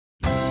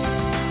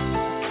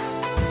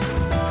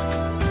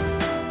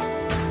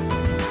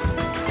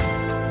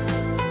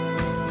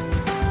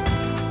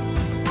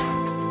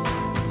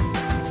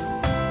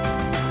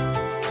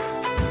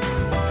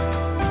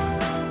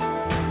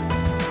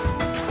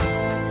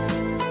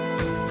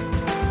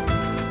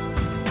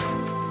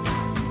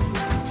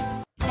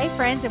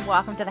friends, and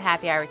welcome to the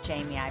Happy Hour with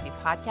Jamie Ivy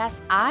podcast.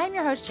 I'm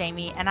your host,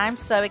 Jamie, and I'm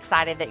so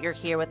excited that you're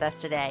here with us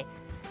today.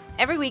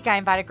 Every week, I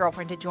invite a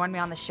girlfriend to join me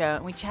on the show,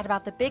 and we chat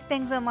about the big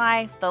things in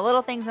life, the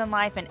little things in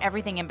life, and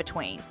everything in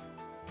between.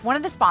 One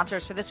of the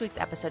sponsors for this week's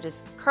episode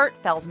is Kurt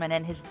Felsman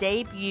and his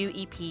debut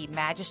EP,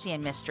 Majesty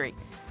and Mystery.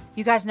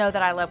 You guys know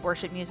that I love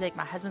worship music.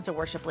 My husband's a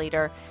worship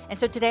leader. And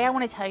so today I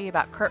want to tell you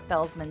about Kurt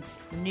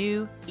Felsman's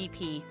new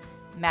EP,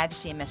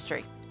 Majesty and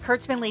Mystery.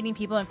 Kurt's been leading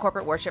people in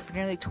corporate worship for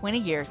nearly 20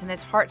 years, and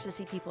it's heart to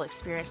see people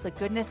experience the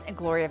goodness and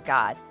glory of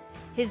God.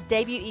 His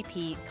debut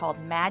EP, called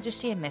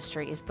Majesty and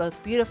Mystery, is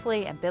both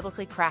beautifully and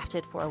biblically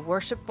crafted for a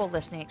worshipful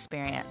listening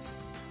experience.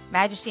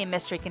 Majesty and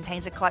Mystery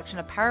contains a collection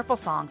of powerful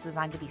songs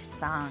designed to be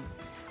sung.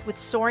 With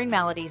soaring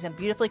melodies and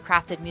beautifully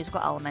crafted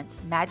musical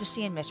elements,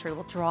 Majesty and Mystery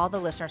will draw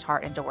the listener's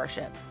heart into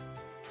worship.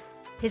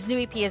 His new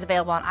EP is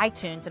available on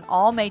iTunes and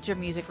all major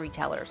music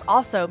retailers.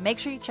 Also, make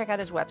sure you check out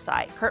his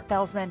website,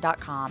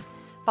 kurtfelsman.com.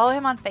 Follow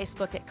him on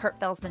Facebook at Kurt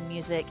Felsman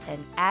Music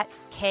and at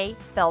K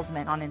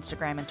Felsman on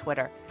Instagram and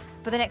Twitter.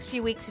 For the next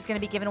few weeks, he's going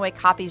to be giving away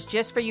copies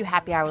just for you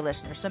Happy Hour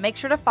listeners. So make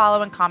sure to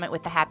follow and comment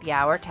with the Happy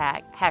Hour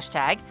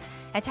hashtag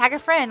and tag a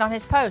friend on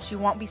his post. You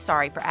won't be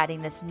sorry for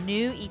adding this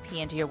new EP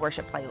into your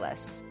worship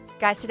playlist.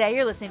 Guys, today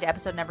you're listening to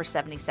episode number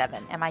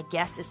 77, and my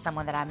guest is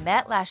someone that I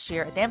met last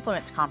year at the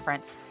Influence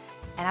Conference,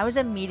 and I was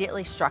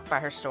immediately struck by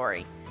her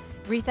story.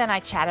 Retha and I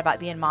chat about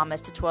being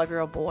mamas to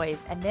 12-year-old boys,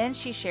 and then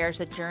she shares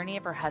the journey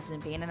of her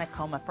husband being in a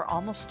coma for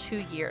almost 2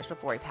 years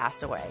before he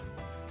passed away.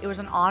 It was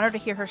an honor to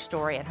hear her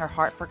story and her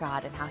heart for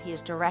God and how he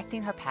is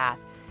directing her path,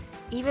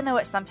 even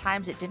though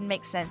sometimes it didn't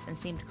make sense and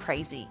seemed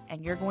crazy,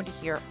 and you're going to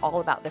hear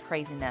all about the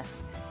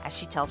craziness as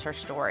she tells her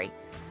story.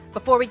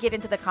 Before we get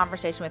into the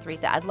conversation with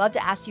Retha, I'd love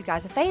to ask you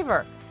guys a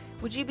favor.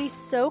 Would you be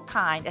so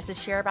kind as to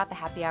share about the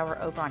Happy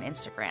Hour over on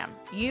Instagram?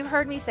 You've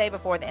heard me say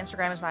before that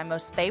Instagram is my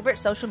most favorite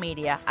social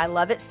media. I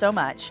love it so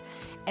much.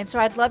 And so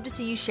I'd love to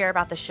see you share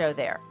about the show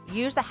there.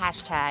 Use the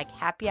hashtag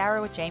Happy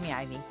Hour with Jamie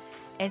Ivy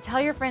and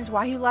tell your friends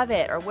why you love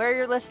it or where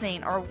you're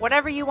listening or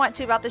whatever you want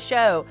to about the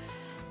show.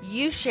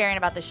 You sharing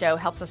about the show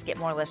helps us get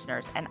more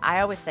listeners. And I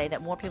always say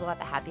that more people at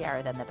the Happy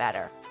Hour, then the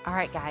better. All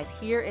right, guys,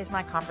 here is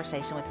my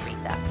conversation with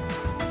Retha.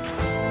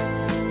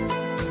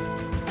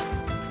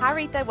 Hi,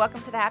 Retha.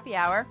 Welcome to the Happy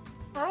Hour.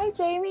 Hi,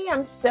 Jamie.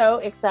 I'm so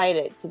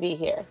excited to be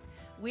here.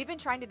 We've been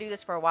trying to do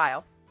this for a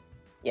while.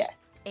 Yes.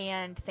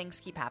 And things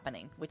keep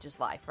happening, which is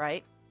life,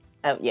 right?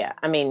 Oh, yeah.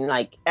 I mean,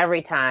 like,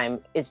 every time,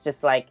 it's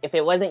just like, if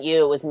it wasn't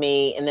you, it was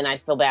me, and then I'd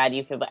feel bad,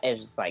 you feel bad.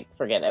 It's just like,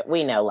 forget it.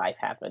 We know life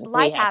happens.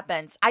 Life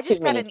happens. I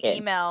just got an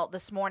email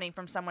this morning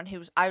from someone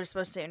I was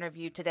supposed to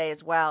interview today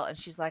as well, and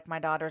she's like, my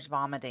daughter's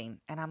vomiting.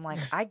 And I'm like,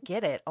 I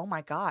get it. Oh,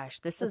 my gosh.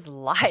 This is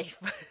life.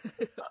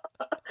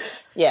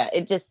 Yeah,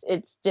 it's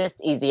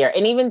just easier.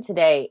 And even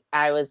today,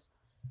 I was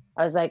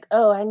like,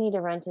 oh, I need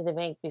to run to the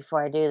bank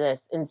before I do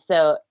this. And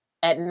so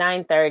at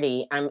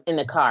 9:30, I'm in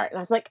the car, and I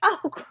was like, oh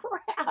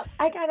crap,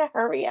 I gotta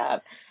hurry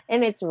up.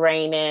 And it's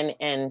raining,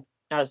 and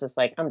I was just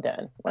like, I'm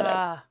done.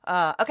 Whatever.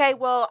 Okay,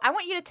 well, I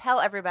want you to tell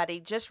everybody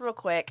just real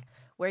quick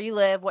where you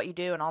live, what you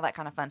do, and all that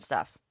kind of fun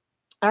stuff.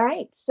 All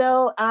right.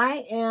 So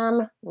I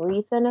am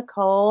Retha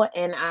Nichole,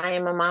 and I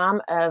am a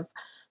mom of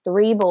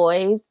 3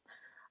 boys.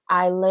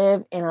 I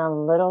live in a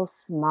little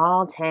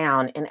small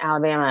town in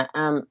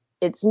Alabama.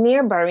 It's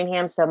near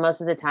Birmingham, so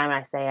most of the time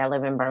I say I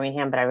live in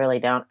Birmingham, but I really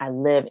don't. I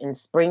live in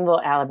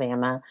Springville,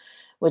 Alabama,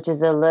 which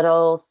is a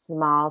little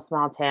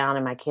small town,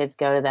 and my kids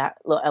go to that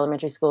little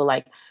elementary school.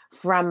 Like,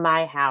 from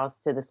my house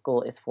to the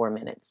school is 4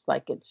 minutes.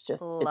 Like, it's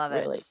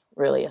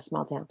really a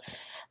small town.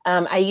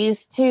 I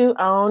used to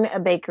own a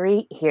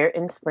bakery here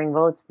in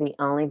Springville. It's the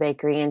only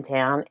bakery in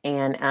town,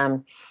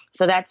 and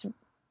so that's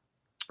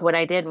what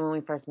I did when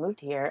we first moved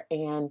here.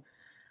 And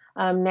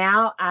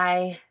now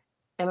I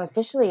am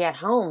officially at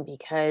home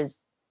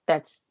because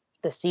that's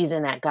the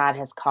season that God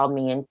has called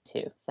me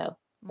into. So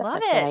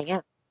Love it.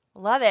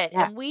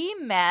 Yeah. And we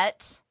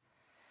met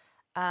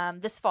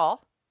this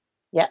fall.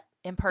 Yep.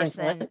 In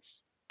person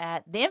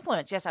at the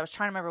Influence. Yes, I was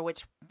trying to remember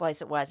which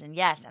place it was. And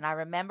yes, and I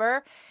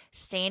remember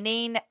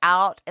standing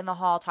out in the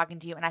hall talking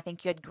to you, and I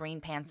think you had green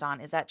pants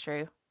on. Is that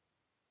true?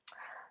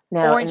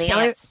 No, orange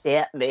pants.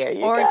 Yeah, there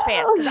you orange go.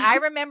 Pants. Because I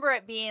remember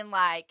it being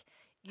like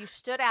you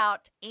stood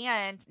out,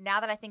 and now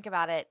that I think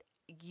about it,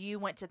 you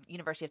went to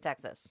University of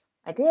Texas.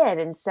 I did,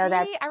 and so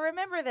I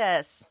remember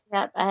this.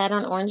 Yeah, I had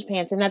on orange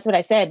pants, and that's what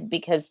I said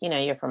because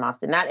you're from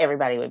Austin. Not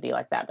everybody would be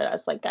like that, but I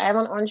was like, I have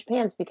on orange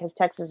pants because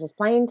Texas is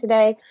playing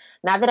today.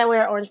 Not that I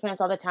wear orange pants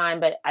all the time,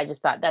 but I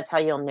just thought that's how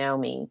you'll know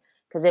me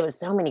because there was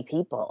so many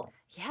people.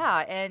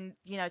 Yeah, and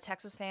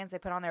Texas fans, they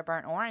put on their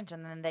burnt orange,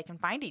 and then they can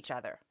find each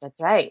other. That's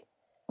right.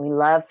 We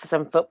love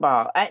some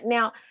football.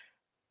 Now,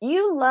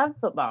 you love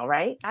football,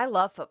 right? I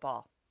love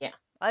football. Yeah.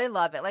 I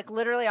love it. Like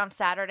literally on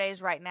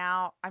Saturdays right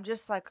now, I'm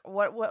just like,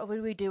 what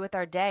would we do with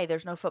our day?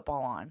 There's no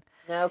football on.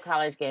 No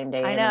college game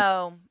day I anymore.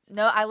 know.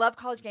 No, I love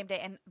college game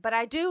day, but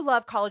I do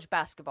love college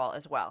basketball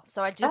as well.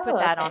 So I do put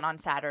that Okay. on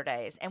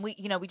Saturdays. And we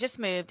just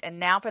moved, and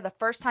now for the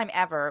first time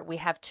ever, we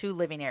have 2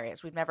 living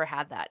areas. We've never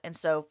had that. And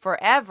so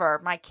forever,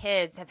 my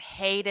kids have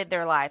hated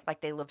their life,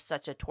 like they live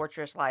such a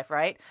torturous life,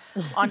 right?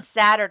 On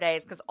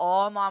Saturdays, because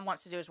all Mom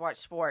wants to do is watch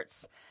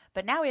sports.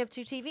 But now we have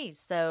 2 TVs,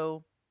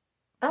 so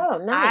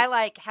Oh, I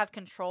nice. have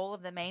control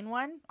of the main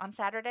one on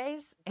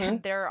Saturdays, Hmm.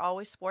 and there are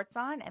always sports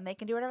on, and they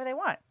can do whatever they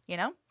want, you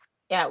know?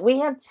 Yeah, we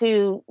have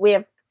two. We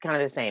have kind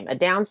of the same, a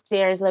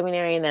downstairs living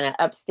area and then an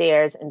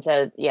upstairs. And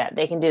so, yeah,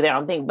 they can do their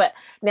own thing. But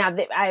now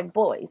I have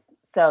boys,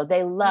 so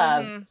they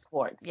love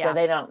sports, so Yeah.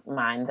 they don't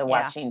mind the Yeah.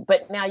 watching.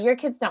 But now your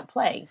kids don't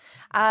play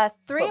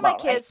 3 of my football, right?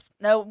 kids,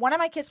 no, one of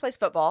my kids plays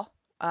football.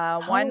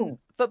 One Oh,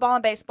 football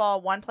and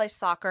baseball, one plays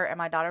soccer, and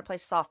my daughter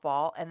plays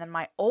softball. And then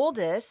my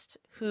oldest,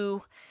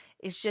 who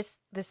is just,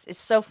 this is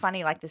so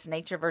funny, like this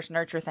nature versus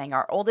nurture thing.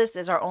 Our oldest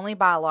is our only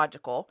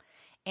biological,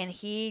 and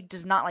he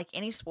does not like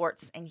any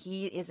sports, and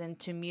he is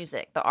into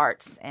music, the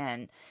arts,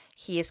 and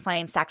he is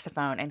playing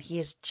saxophone, and he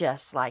is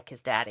just like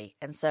his daddy.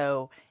 And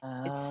so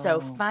it's so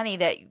funny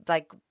that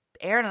like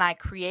Aaron and I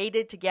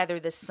created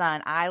together this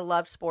son. I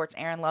love sports.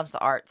 Aaron loves the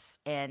arts,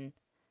 and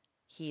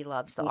he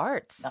loves the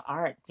arts. the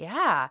arts.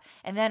 Yeah.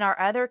 And then our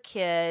other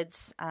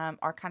kids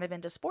are kind of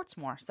into sports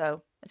more.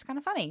 So it's kind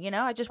of funny,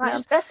 we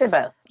just, Best of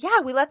both.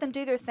 yeah, we let them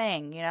do their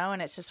thing,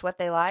 and it's just what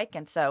they like.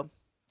 And so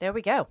there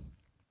we go.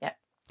 Yeah.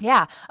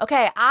 Yeah.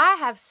 Okay. I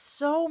have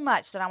so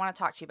much that I want to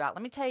talk to you about.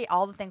 Let me tell you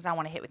all the things I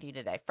want to hit with you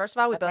today. First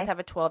of all, we both have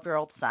a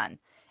 12-year-old son.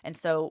 And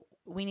so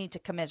we need to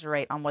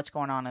commiserate on what's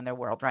going on in their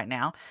world right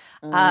now.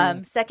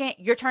 Second,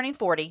 you're turning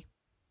 40.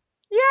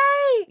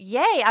 Yay!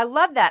 Yay. I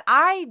love that.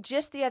 I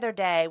just the other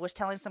day was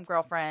telling some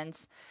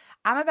girlfriends,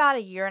 I'm about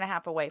a year and a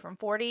half away from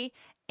 40,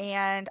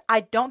 and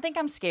I don't think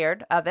I'm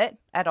scared of it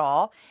at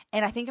all.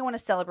 And I think I want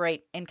to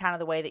celebrate in kind of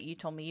the way that you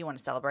told me you want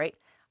to celebrate.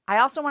 I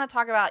also want to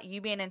talk about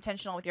you being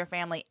intentional with your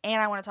family,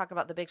 and I want to talk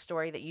about the big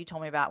story that you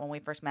told me about when we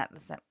first met.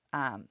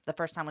 The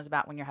first time was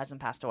about when your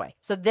husband passed away.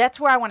 So that's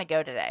where I want to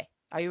go today.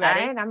 Are you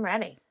ready? All right, I'm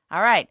ready.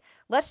 All right.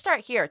 Let's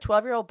start here.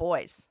 12-year-old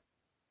boys.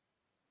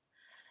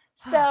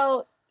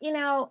 So,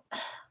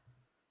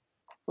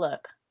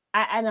 look,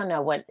 I don't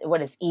know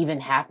what is even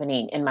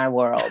happening in my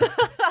world.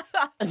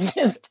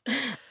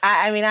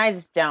 I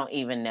just don't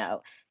even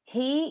know.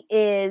 He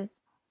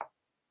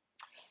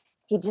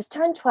just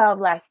turned 12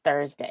 last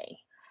Thursday.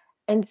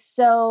 And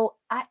so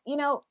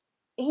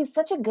he's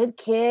such a good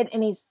kid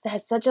and he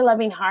has such a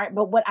loving heart.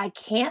 But what I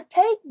can't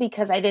take,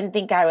 because I didn't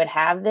think I would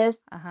have this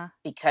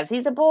because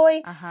he's a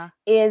boy,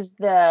 is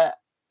the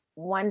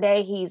one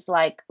day he's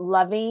like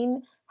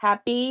loving,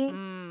 happy.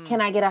 Can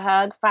I get a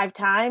hug 5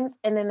 times?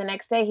 And then the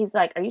next day he's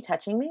like, are you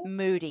touching me?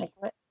 Moody. Like,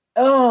 what?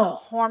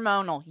 Oh,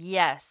 hormonal.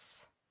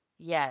 Yes.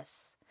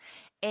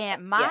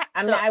 And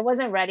I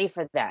wasn't ready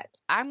for that.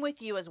 I'm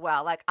with you as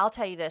well. Like, I'll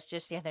tell you this,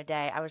 just the other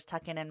day, I was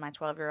tucking in my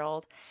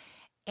 12-year-old,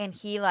 and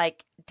he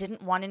like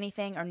didn't want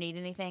anything or need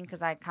anything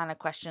because I kind of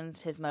questioned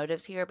his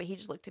motives here, but he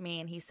just looked at me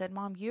and he said,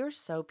 Mom, you're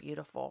so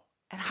beautiful.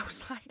 And I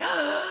was like,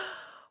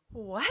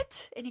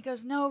 what? And he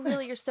goes, no,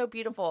 really, you're so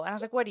beautiful. And I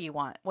was like, what do you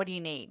want? What do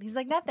you need? He's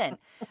like, nothing.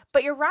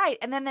 But you're right.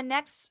 And then the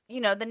next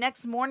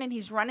morning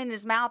he's running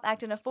his mouth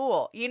acting a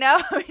fool, and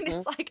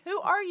it's like, who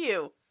are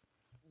you?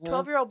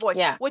 12-year-old boys.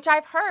 Yeah. Which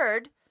I've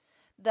heard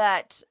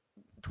that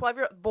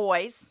 12-year-old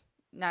boys,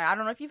 now I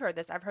don't know if you've heard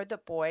this, I've heard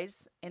that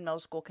boys in middle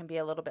school can be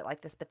a little bit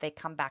like this, but they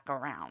come back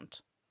around.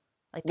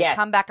 Like they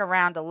come back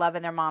around to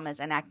loving their mamas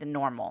and acting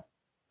normal.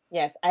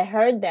 Yes, I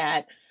heard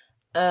that.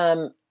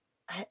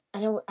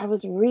 I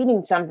was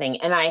reading something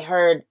and I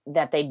heard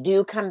that they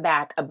do come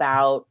back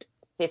about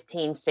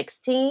 15,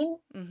 16.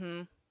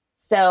 Mm-hmm.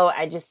 So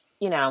I just,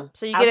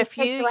 So you get a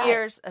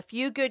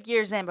few good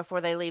years in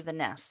before they leave the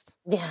nest.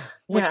 Yeah.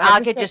 Which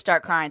I could just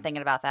start crying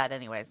thinking about that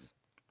anyways.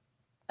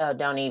 Oh,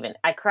 don't even.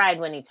 I cried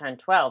when he turned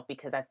 12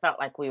 because I felt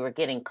like we were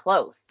getting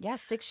close. Yeah,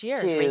 6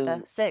 years,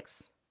 Retha.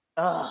 6.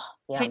 Oh,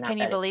 yeah. Can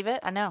you believe it?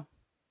 I know.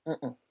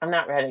 I'm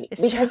not ready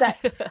because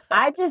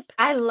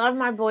I love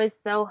my boys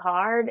so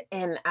hard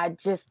and I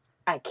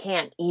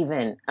can't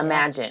even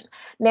imagine.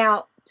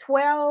 Now,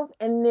 12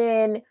 and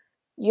then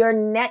your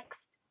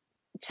next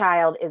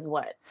child is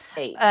what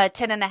age?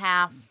 10 and a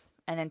half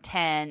and then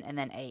 10 and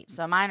then 8.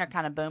 So mine are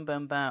kind of boom,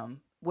 boom,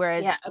 boom.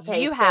 Whereas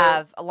you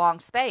have a long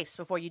space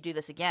before you do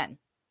this again.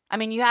 I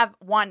mean, you have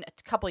a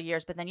couple of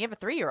years, but then you have a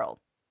 3-year-old.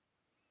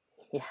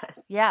 Yes.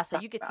 Yeah. So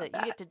you get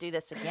to do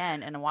this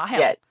again in a while.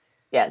 Yes.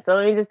 Yeah. So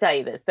let me just tell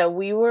you this. So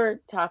we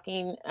were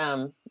talking,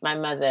 my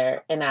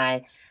mother and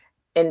I,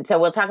 and so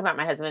we'll talk about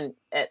my husband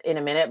in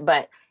a minute,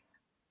 but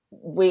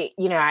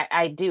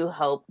I do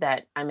hope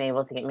that I'm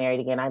able to get married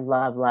again. I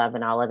love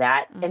and all of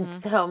that. Mm-hmm. And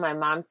so my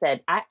mom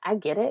said, I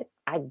get it.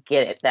 I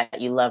get it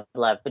that you love,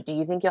 but do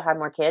you think you'll have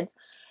more kids?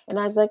 And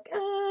I was like,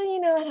 I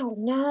don't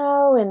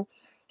know. And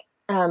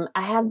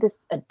I have this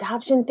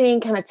adoption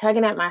thing kind of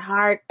tugging at my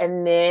heart.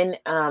 And then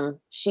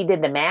she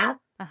did the math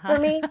for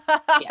me.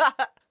 Yeah.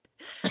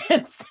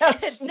 And so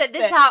It she said,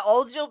 "This is said, how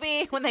old you'll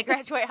be when they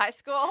graduate high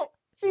school."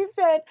 she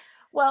said,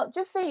 well,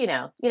 just so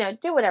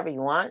do whatever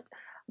you want.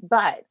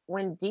 But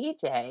when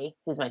DJ,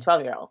 who's my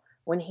 12-year-old,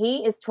 when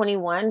he is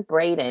 21,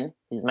 Braden,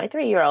 who's my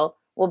 3-year-old,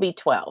 will be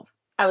 12.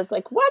 I was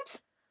like, what?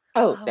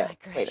 Oh, Oh no, my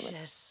wait a minute.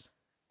 gracious!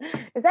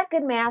 Is that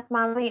good math,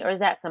 mommy, or is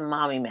that some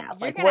mommy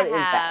math? Like, what is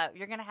that?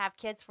 You're gonna have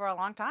kids for a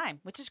long time,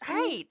 which is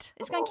great.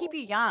 It's gonna keep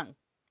you young.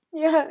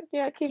 Yeah,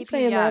 keep Keep you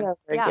saying that young. over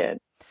Yeah. again.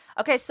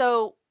 Okay,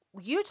 so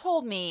you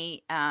told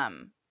me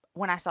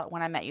when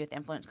I met you at the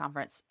Influence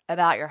Conference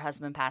about your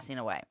husband passing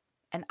away.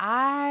 And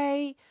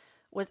I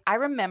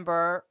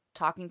remember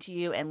talking to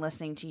you and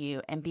listening to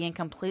you and being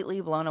completely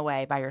blown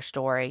away by your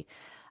story.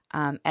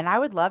 And I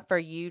would love for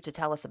you to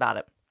tell us about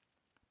it.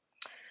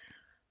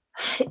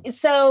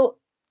 So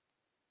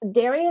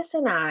Darius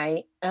and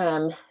I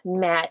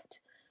met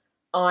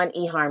on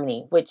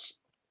eHarmony, which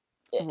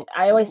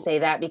I always say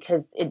that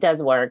because it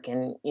does work,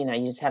 and you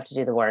just have to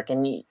do the work.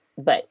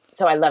 But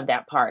so I love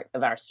that part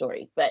of our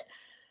story. But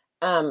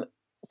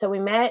so we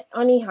met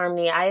on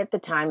eHarmony. I at the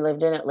time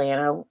lived in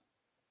Atlanta.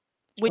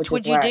 Which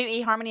would you do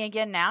eHarmony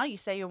again now? You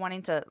say you're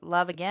wanting to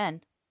love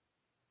again.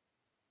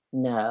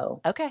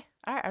 No. Okay.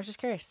 All right. I was just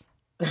curious.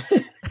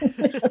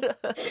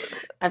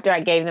 After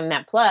I gave them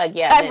that plug,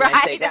 yeah. Then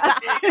right.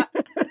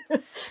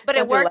 But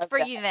it worked for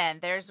you then.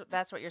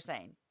 That's what you're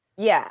saying.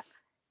 Yeah.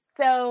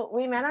 So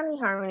we met on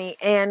eHarmony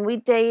and we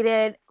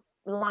dated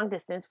long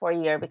distance for a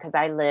year because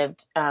I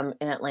lived in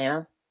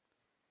Atlanta,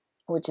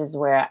 which is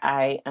where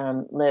I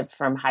lived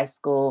from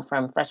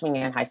freshman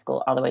year in high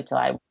school all the way till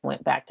I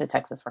went back to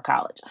Texas for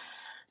college.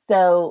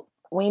 So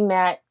we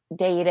met,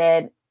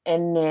 dated,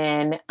 and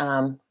then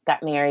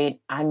got married.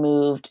 I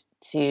moved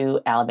to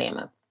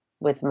Alabama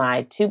with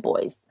my 2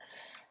 boys.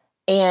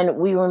 And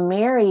we were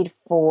married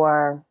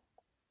for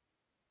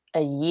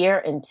a year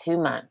and 2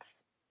 months.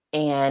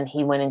 And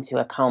he went into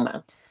a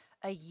coma.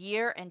 A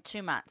year and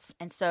 2 months.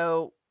 And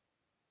so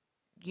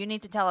you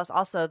need to tell us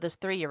also this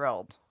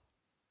 3-year-old.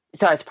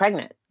 So I was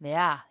pregnant.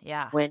 Yeah.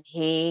 When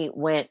he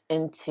went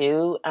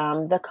into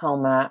the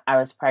coma, I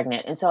was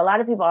pregnant. And so a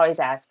lot of people always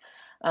ask,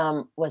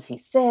 was he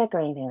sick or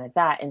anything like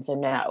that? And so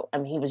no,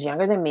 he was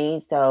younger than me.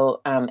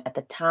 So at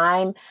the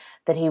time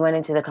that he went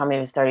into the coma, he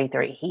was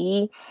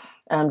 33.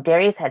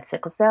 Darius had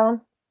sickle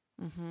cell.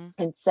 Mm-hmm.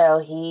 And so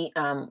he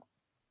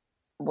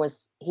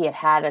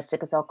had a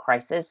sickle cell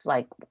crisis,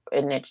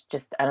 and it's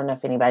just, I don't know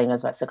if anybody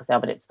knows about sickle cell,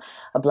 but it's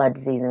a blood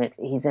disease and it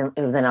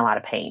was in a lot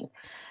of pain.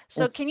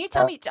 So can you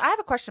tell me, I have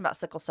a question about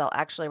sickle cell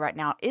actually right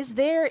now. Is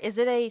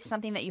it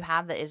something that you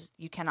have that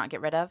you cannot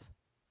get rid of?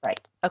 Right.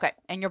 Okay.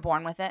 And you're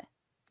born with it?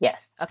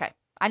 Yes. Okay.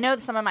 I know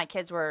that some of my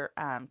kids were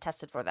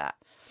tested for that.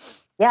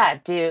 Yeah.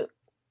 Do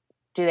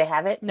they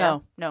have it?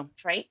 No.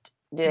 Trait?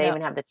 Do they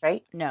even have the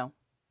trait? No.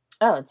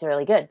 Oh, it's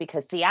really good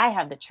because see, I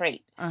have the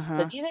trait. Uh-huh.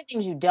 So these are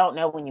things you don't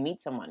know when you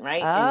meet someone,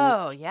 right?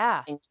 Oh,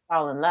 yeah. And you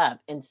fall in love.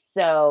 And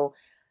so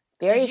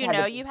Darius Did you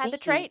know you had the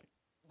trait?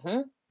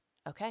 Mm-hmm.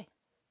 Okay.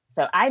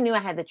 So I knew I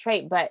had the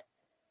trait, but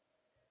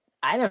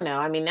I don't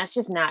know. That's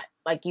just not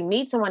like you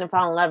meet someone and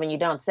fall in love and you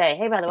don't say,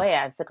 hey, by the way,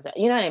 I have sickle cell.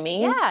 You know what I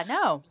mean? Yeah,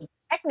 no.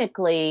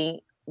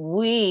 Technically,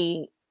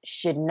 we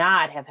should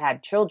not have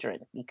had children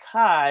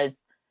because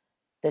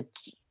the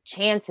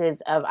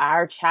chances of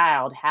our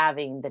child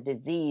having the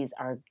disease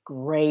are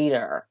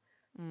greater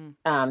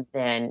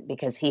than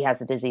because he has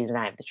the disease and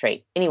I have the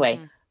trait. Anyway,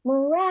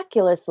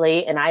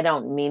 miraculously, and I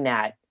don't mean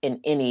that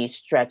in any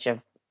stretch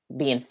of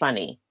being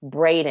funny,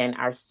 Braden,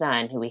 our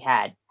son who we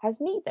had, has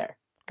neither.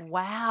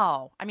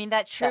 Wow.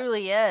 That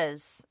truly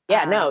is.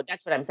 Yeah, no,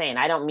 that's what I'm saying.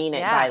 I don't mean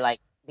it by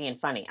being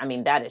funny.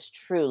 That is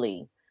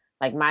truly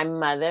my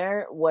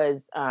mother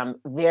was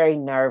very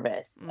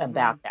nervous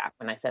about that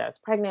when I said I was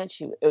pregnant.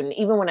 And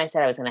even when I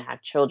said I was going to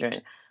have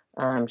children,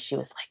 she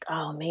was like,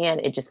 "Oh man,"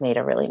 it just made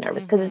her really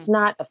nervous because it's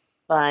not a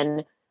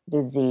fun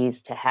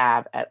disease to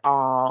have at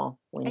all.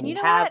 And you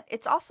know what?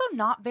 It's also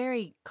not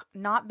very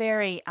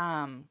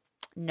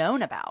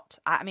known about.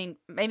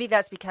 Maybe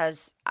that's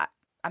because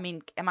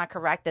am I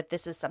correct that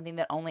this is something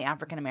that only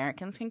African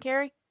Americans can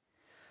carry?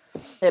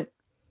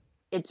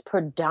 It's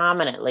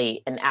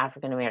predominantly an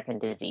African American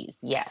disease.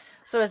 Yes.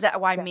 So is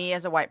that why me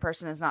as a white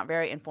person is not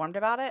very informed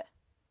about it?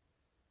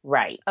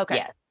 Right. Okay.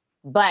 Yes.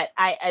 But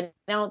I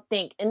don't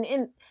think,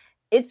 and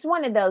it's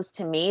one of those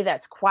to me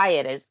that's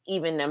quiet as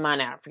even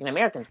among African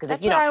Americans because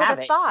if you don't have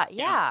it, thought.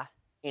 Yeah.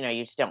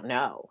 You just don't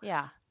know.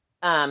 Yeah.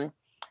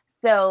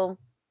 So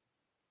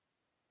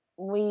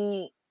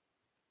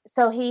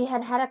he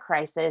had a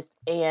crisis,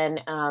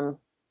 and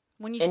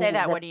when you say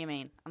that, what do you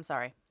mean? I'm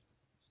sorry.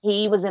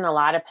 He was in a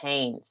lot of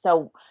pain.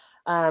 So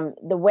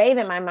the way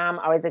that my mom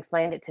always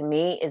explained it to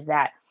me is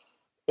that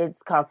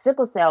it's called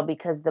sickle cell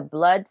because the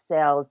blood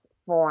cells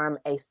form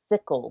a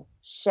sickle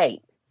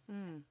shape.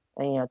 And,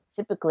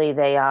 typically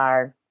they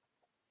are,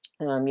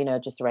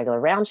 just a regular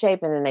round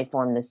shape, and then they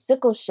form the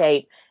sickle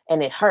shape,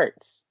 and it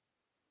hurts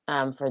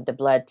for the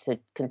blood to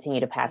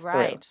continue to pass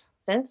through.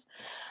 Sense?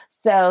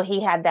 So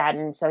he had that,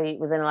 and so he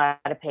was in a lot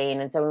of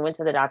pain, and so we went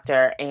to the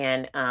doctor,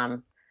 and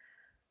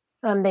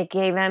They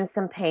gave him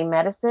some pain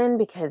medicine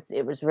because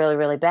it was really,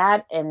 really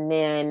bad. And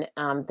then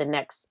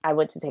I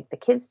went to take the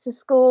kids to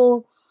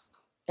school,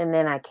 and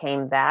then I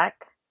came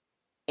back,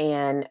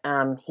 and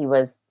he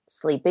was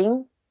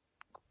sleeping,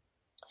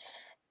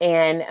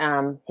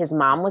 and his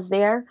mom was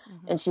there,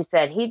 and she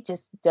said he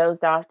just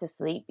dozed off to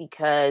sleep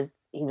because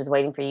he was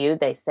waiting for you.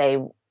 They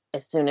say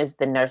as soon as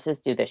the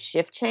nurses do the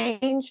shift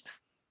change,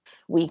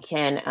 we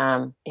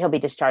can he'll be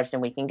discharged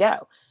and we can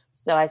go.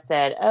 So I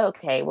said, oh,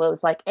 okay. Well, it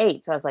was like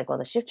 8. So I was like, well,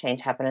 the shift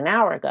change happened an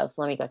hour ago.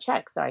 So let me go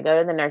check. So I go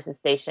to the nurse's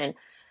station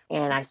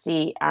and I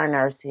see our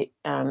nurse,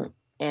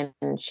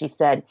 and she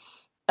said,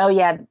 oh,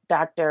 yeah,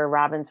 Dr.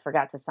 Robbins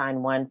forgot to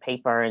sign one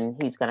paper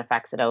and he's going to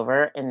fax it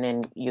over and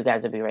then you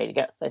guys will be ready to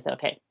go. So I said,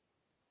 okay.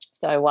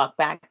 So I walk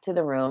back to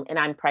the room and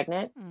I'm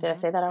pregnant. Did I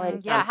say that already?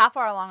 Yeah. How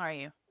far along are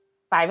you?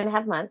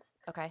 5.5 months.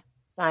 Okay.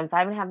 So I'm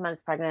 5.5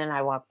 months pregnant and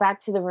I walk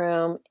back to the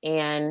room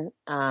and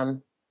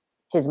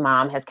his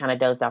mom has kind of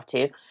dozed off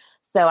too.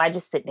 So I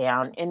just sit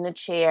down in the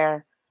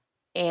chair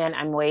and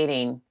I'm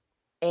waiting.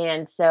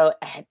 And so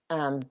at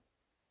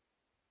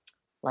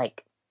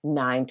like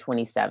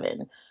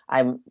 9:27,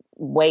 I'm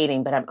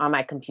waiting, but I'm on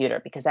my computer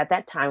because at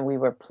that time we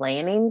were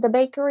planning the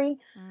bakery.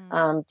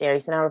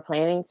 Darius and I were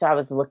planning. So I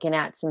was looking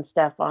at some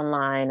stuff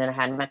online and I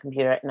had my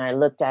computer and I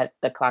looked at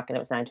the clock and it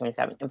was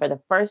 9:27. And for the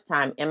first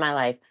time in my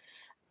life,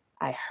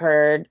 I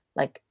heard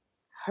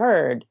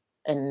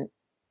an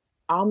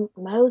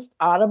almost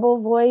audible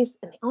voice.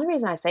 And the only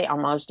reason I say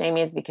almost,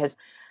 Jamie, is because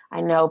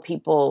I know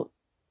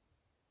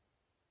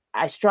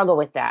I struggle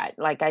with that.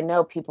 Like, I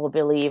know people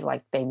believe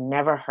like they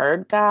never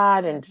heard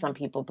God, and some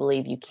people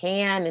believe you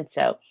can. And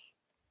so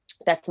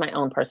that's my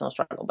own personal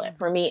struggle. But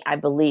for me, I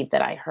believe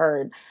that I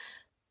heard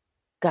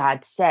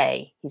God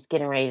say he's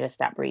getting ready to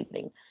stop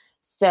breathing.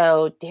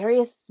 So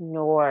Darius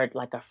snored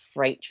like a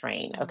freight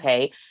train.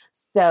 Okay.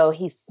 So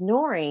he's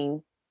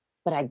snoring,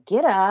 but I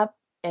get up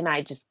and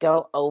I just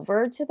go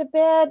over to the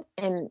bed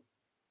and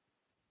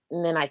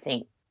then I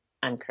think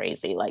I'm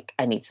crazy. Like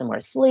I need some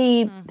more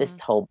sleep. This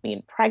whole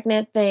being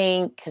pregnant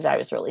thing, because I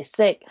was really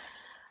sick.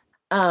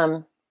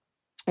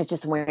 It's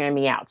just wearing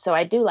me out. So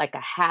I do like a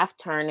half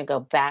turn and go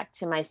back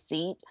to my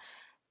seat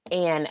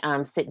and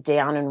sit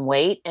down and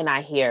wait. And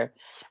I hear,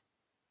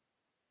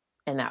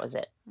 and that was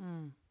it.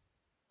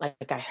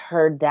 Like I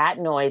heard that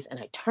noise and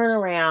I turn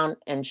around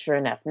and sure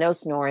enough, no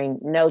snoring,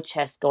 no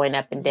chest going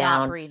up and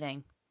down.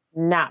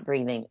 Not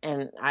breathing.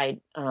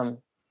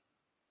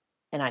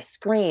 And I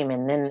scream,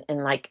 and then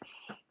in like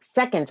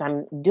seconds,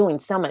 I'm doing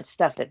so much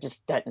stuff that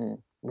just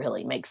doesn't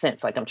really make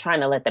sense. Like I'm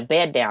trying to let the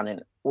bed down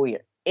and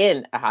we're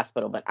in a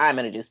hospital, but I'm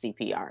going to do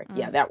CPR.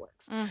 Yeah, that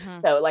works.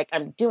 So like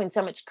I'm doing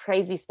so much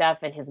crazy stuff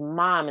and his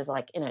mom is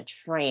like in a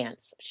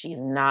trance. She's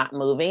not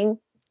moving.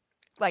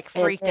 Like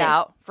freaked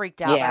out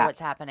by what's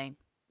happening.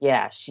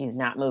 Yeah, she's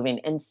not moving.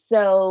 And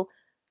so,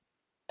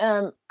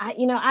 I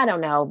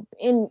don't know,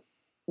 in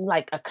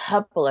like a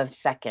couple of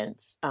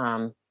seconds,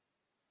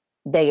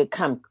 they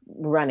come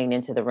running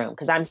into the room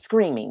because I'm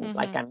screaming,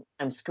 like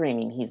I'm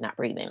screaming. He's not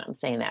breathing. I'm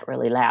saying that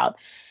really loud.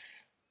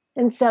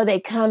 And so they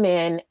come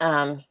in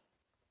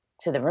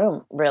to the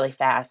room really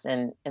fast,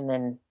 and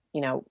then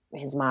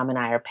his mom and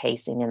I are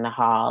pacing in the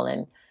hall,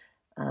 and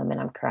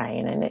I'm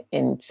crying,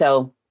 and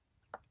so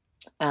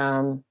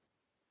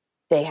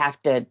they have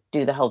to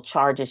do the whole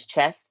charge his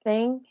chest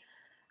thing,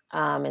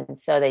 and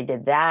so they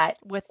did that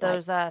with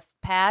those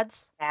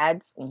pads.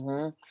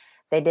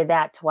 They did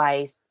that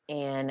twice.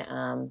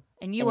 And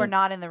you were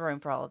not in the room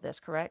for all of this,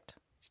 correct?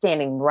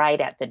 Standing right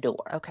at the door.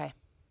 Okay.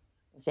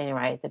 Standing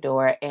right at the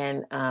door.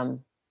 And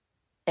I'm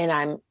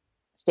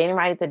standing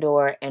right at the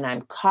door and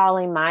I'm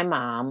calling my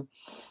mom.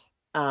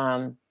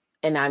 And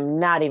I'm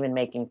not even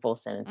making full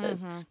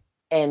sentences.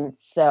 And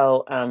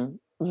so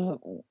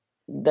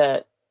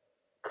the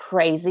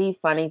crazy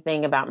funny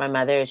thing about my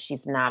mother is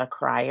she's not a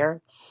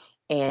crier,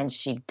 and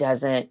she's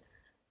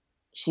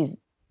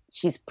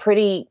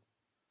pretty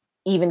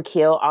even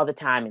keel all the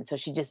time. And so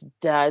she just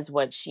does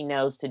what she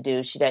knows to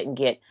do. She doesn't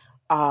get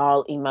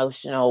all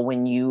emotional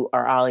when you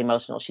are all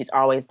emotional. She's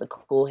always the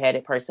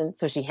cool-headed person.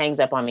 So she hangs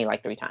up on me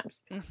like 3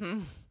 times.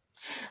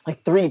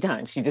 Like 3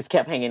 times. She just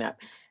kept hanging up.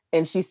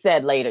 And she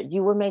said later,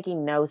 you were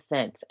making no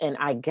sense. And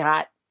I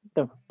got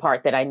the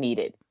part that I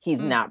needed. He's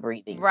not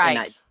breathing.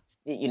 Right.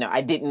 And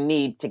I didn't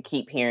need to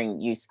keep hearing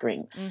you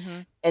scream.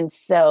 And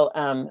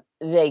so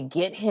they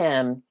get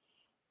him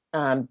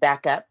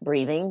back up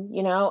breathing,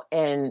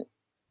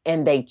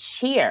 and they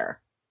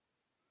cheer,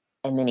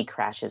 and then he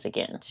crashes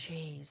again.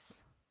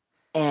 Jeez.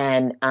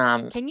 And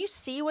can you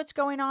see what's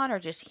going on or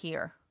just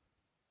hear?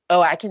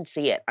 Oh, I can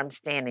see it. I'm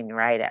standing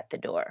right at the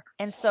door.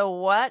 And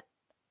so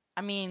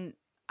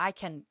I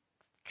can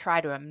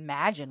try to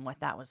imagine what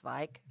that was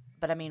like,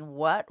 but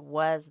what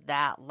was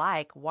that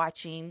like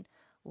watching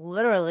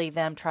literally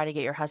them try to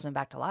get your husband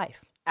back to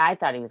life? I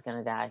thought he was going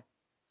to die.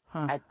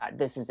 I thought,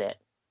 this is it.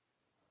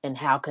 And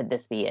how could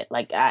this be it?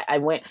 Like I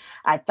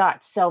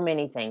thought so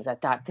many things. I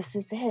thought, this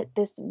is it.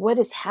 What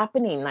is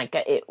happening? Like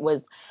it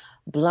was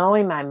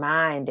blowing my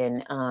mind.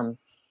 And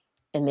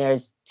and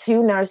there's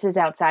two nurses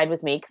outside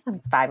with me because I'm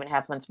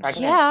 5.5 months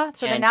pregnant. Yeah.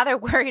 So now they're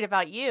worried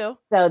about you.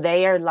 So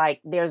they are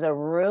like, there's a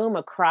room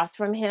across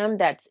from him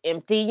that's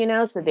empty, you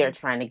know, so they're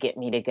trying to get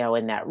me to go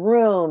in that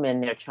room,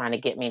 and they're trying to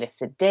get me to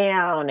sit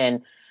down,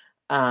 and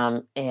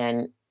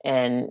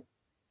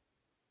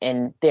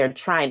they're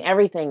trying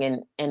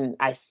everything. And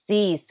I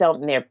see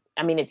something there.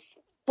 I mean, it's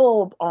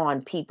full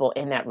on people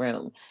in that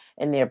room,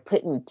 and they're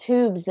putting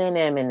tubes in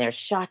him, and they're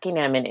shocking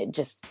him. And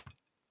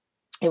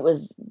it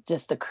was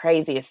just the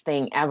craziest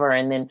thing ever.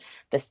 And then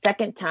the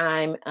second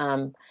time,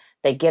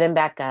 they get him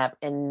back up,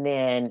 and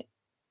then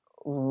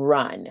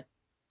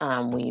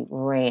we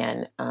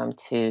ran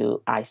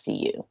to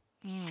ICU.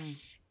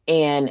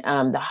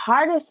 And the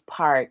hardest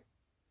part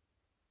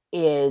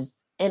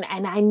is, and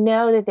I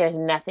know that there's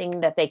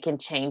nothing that they can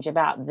change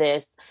about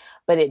this,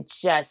 but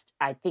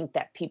I think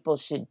that people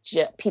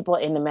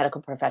in the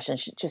medical profession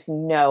should just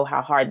know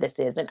how hard this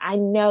is. And I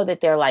know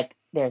that they're like,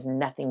 there's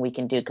nothing we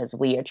can do because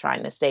we are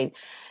trying to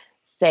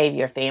save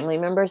your family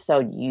members.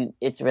 So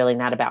it's really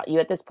not about you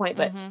at this point.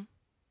 But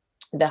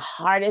the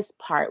hardest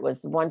part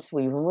was once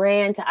we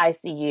ran to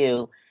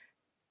ICU,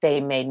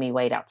 they made me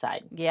wait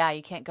outside. Yeah,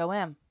 you can't go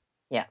in.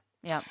 Yeah.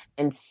 Yeah.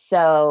 And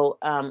so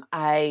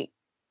I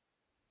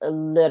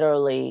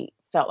literally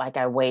felt like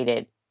I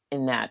waited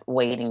in that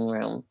waiting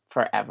room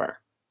forever.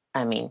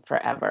 I mean,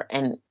 forever.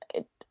 And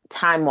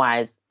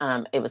time-wise,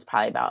 it was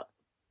probably about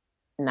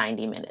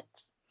 90 minutes.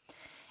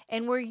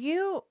 And were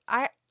you,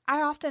 I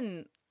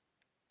often,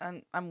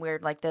 I'm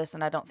weird like this,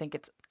 and I don't think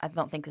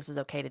this is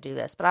okay to do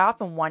this, but I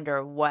often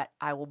wonder what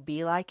I will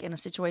be like in a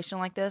situation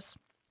like this.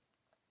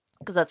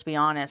 Because let's be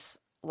honest,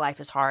 life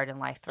is hard, and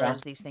life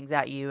throws these things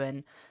at you,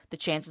 and the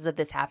chances of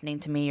this happening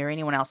to me or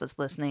anyone else that's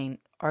listening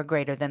are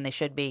greater than they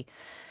should be.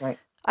 Right.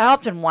 I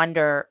often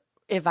wonder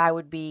if I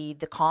would be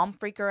the calm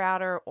freaker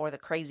outer or the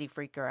crazy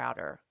freaker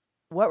outer.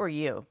 What were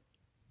you?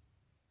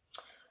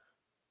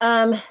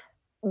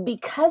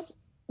 Because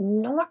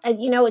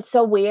it's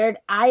so weird.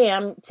 I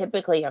am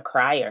typically a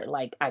crier.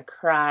 Like, I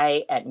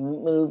cry at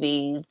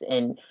movies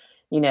and,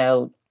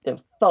 the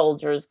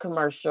Folgers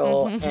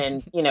commercial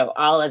and,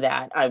 all of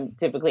that. I'm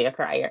typically a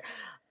crier.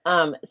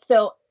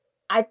 So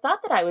I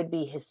thought that I would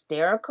be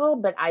hysterical,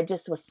 but I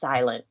just was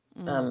silent.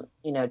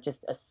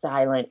 Just a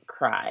silent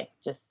cry,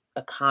 just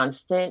a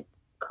constant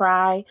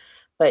cry,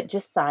 but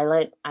just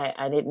silent.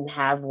 I didn't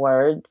have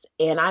words,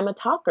 and I'm a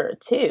talker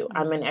too.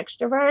 I'm an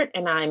extrovert,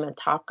 and I'm a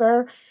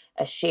talker,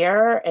 a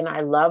sharer, and I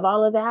love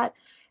all of that.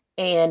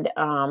 And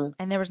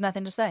there was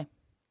nothing to say.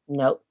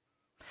 Nope.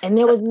 And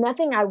there was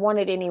nothing I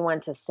wanted anyone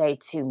to say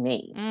to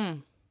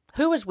me.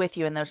 Who was with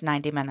you in those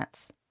 90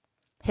 minutes?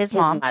 His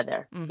mom? His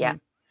mother. Yeah.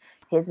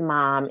 His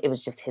mom. It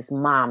was just his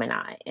mom and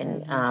I.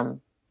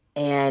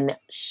 And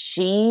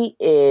she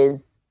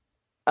is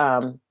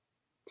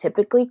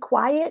typically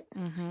quiet.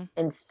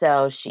 And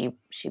so she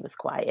was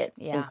quiet.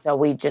 Yeah. And so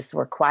we just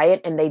were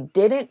quiet. And they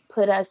didn't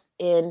put us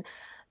in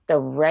the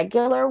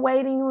regular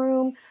waiting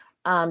room.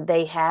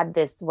 They had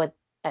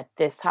at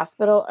this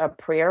hospital, a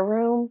prayer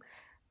room.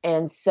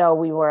 And so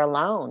we were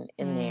alone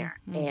in there.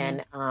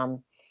 And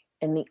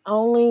the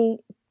only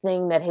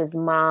thing that his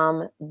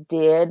mom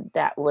did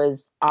that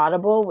was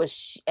audible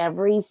was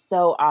every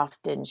so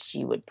often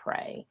she would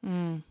pray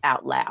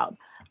out loud.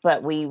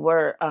 But we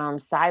were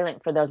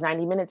silent for those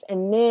 90 minutes.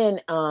 And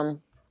then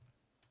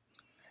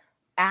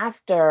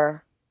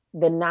after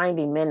the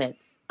 90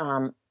 minutes,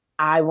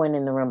 I went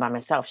in the room by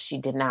myself. She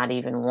did not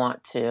even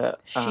want to.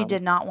 She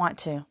did not want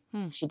to.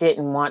 She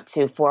didn't want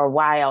to for a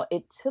while.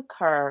 It took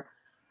her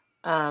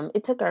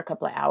a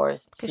couple of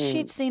hours. Because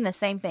she'd seen the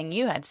same thing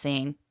you had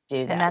seen.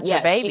 Do that. And that's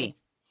her baby.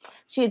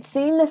 She had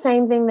seen the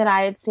same thing that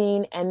I had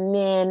seen. And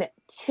then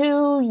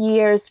 2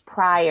 years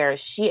prior,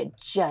 she had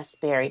just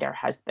buried her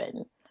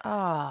husband.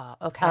 Oh,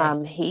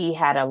 okay. He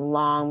had a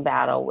long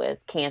battle with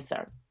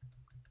cancer.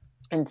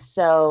 And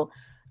so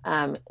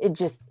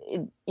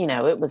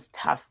it was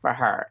tough for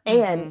her.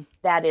 And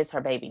that is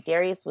her baby.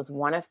 Darius was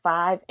one of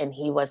 5, and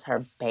he was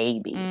her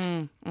baby.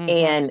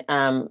 And,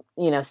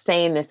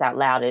 saying this out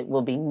loud, it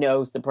will be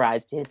no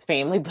surprise to his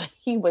family, but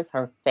he was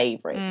her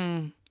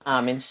favorite.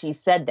 And she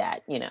said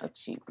that,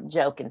 she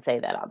joke and say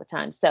that all the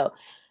time. So,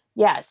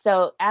 yeah.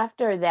 So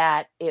after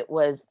that, it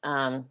was...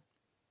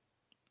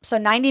 So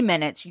 90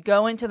 minutes, you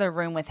go into the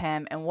room with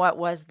him, and what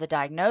was the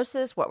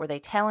diagnosis? What were they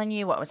telling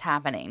you? What was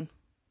happening?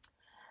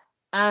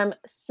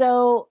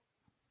 So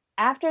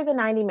after the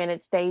 90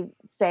 minutes, they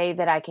say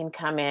that I can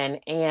come in.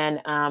 And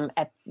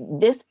at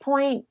this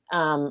point,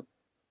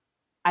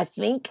 I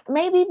think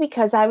maybe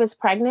because I was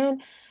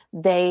pregnant,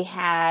 they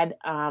had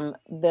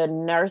the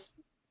nurse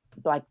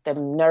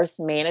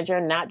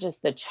manager, not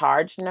just the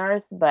charge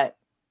nurse, but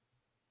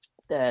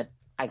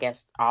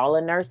all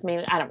a nurse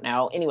manager. I don't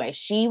know. Anyway,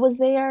 she was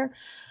there.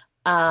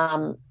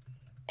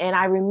 And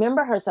I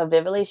remember her so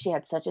vividly. She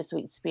had such a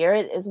sweet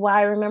spirit is why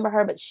I remember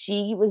her, but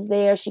she was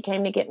there. She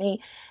came to get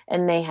me,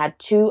 and they had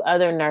 2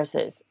 other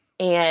nurses.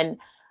 And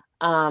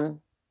that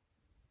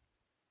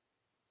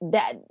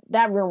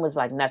room was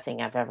like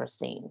nothing I've ever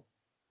seen.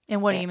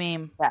 And what do you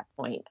mean? At that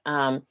point.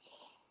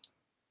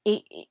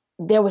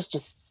 there was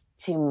just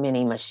too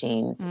many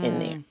machines in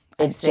there.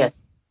 I see.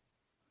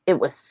 It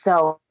was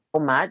so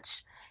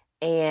much.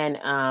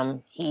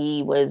 And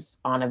he was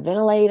on a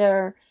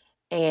ventilator,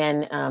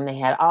 and they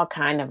had all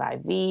kind of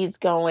IVs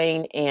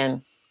going,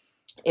 and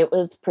it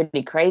was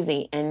pretty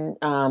crazy. And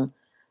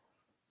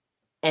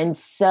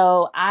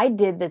so I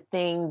did the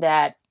thing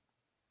that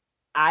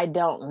I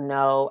didn't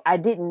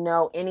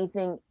know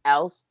anything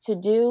else to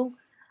do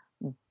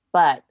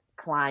but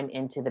climb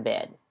into the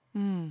bed.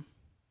 Mm.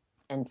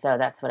 And so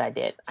that's what I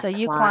did. So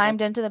you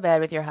climbed into the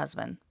bed with your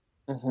husband.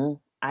 Mm-hmm.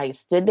 I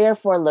stood there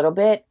for a little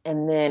bit,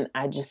 and then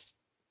I just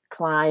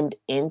climbed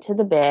into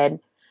the bed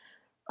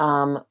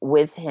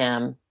with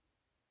him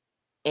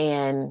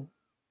and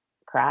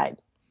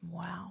cried.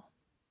 Wow.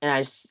 And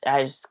I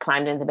just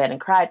climbed into the bed and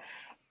cried.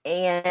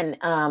 And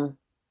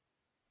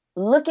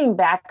looking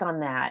back on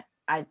that,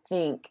 I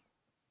think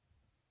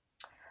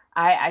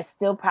I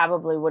still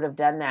probably would have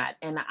done that.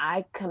 And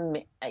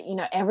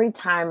every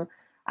time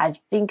I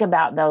think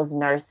about those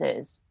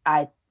nurses,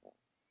 I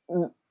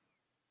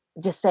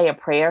just say a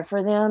prayer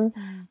for them,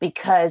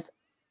 because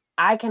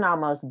I can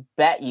almost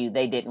bet you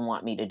they didn't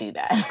want me to do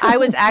that. I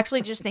was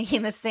actually just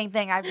thinking the same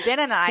thing. I've been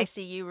in an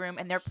ICU room,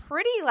 and they're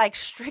pretty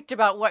strict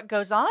about what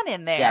goes on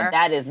in there. Yeah,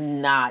 that is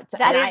not.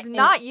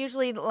 Not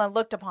usually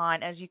looked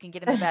upon as you can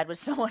get in the bed with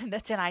someone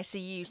that's in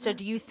ICU. So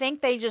do you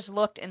think they just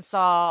looked and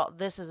saw,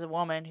 this is a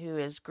woman who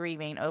is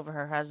grieving over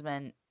her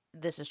husband.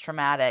 This is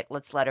traumatic.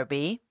 Let's let her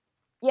be?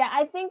 Yeah,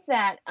 I think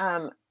that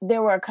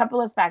there were a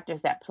couple of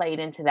factors that played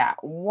into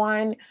that.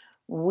 One,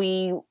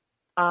 we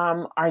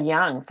are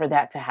young for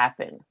that to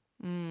happen.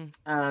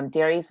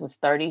 Darius was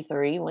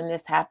 33 when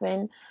this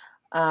happened.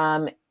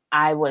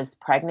 I was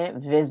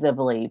pregnant,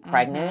 visibly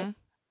pregnant.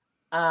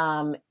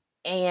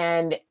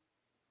 And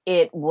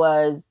it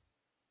was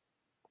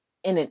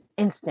in an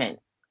instant,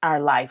 our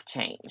life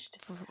changed.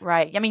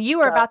 Right. I mean, you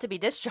were about to be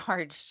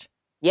discharged.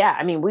 Yeah.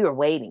 I mean, we were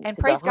waiting. And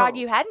praise God,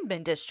 you hadn't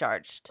been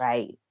discharged.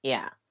 Right.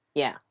 Yeah.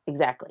 Yeah,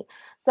 exactly.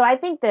 So I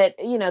think that,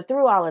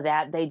 through all of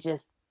that, they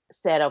just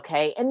said,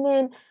 okay. And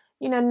then,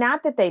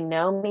 not that they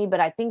know me,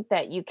 but I think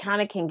that you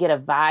kind of can get a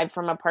vibe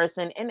from a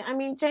person. And I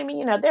mean,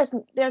 Jamie,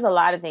 there's a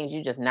lot of things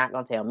you're just not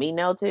going to tell me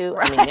no to.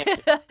 Right. I mean,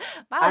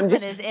 my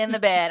husband is in the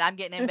bed. I'm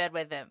getting in bed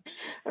with him.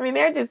 I mean,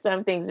 there are just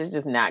some things that's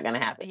just not going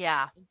to happen.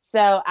 Yeah.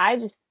 So I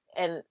just,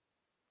 and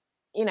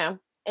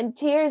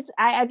tears,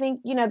 I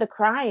think, the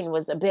crying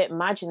was a bit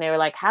much. And they were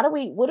like, how do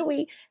we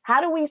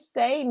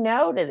say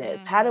no to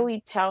this? How do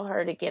we tell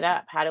her to get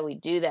up? How do we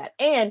do that?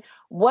 And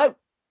what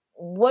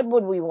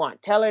would we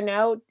want? Tell her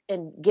no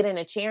and get in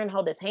a chair and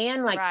hold his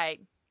hand? Like,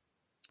 right.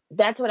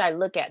 That's what I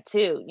look at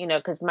too,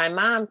 because my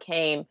mom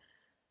came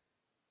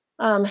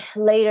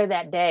later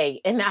that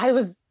day, and I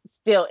was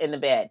still in the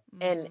bed.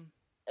 And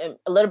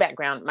a little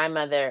background, my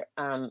mother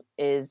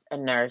is a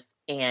nurse.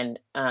 And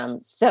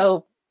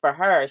so for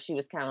her, she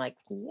was kind of like,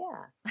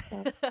 yeah.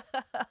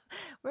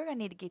 We're going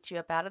to need to get you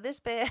up out of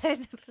this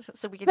bed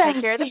so we can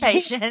take care of the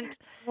patient.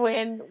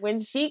 When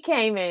she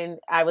came in,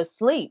 I was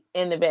asleep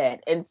in the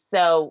bed. And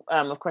so,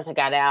 of course, I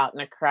got out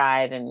and I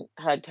cried and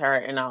hugged her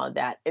and all of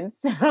that. And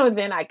so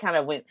then I kind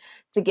of went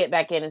to get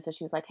back in. And so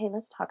she was like, hey,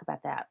 let's talk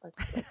about that.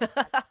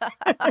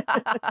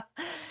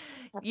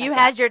 You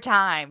had your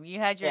time. You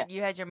had your.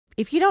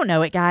 If you don't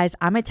know it, guys,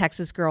 I'm a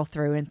Texas girl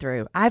through and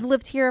through. I've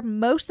lived here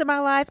most of my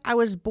life. I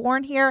was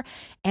born here,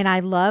 and I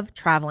love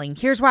traveling.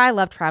 Here's why I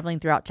love traveling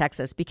throughout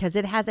Texas, because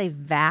it has a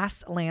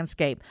vast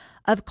landscape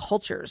of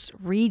cultures,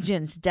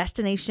 regions,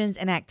 destinations,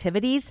 and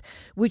activities,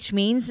 which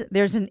means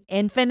there's an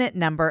infinite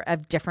number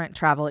of different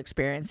travel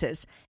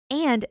experiences.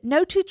 And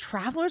no two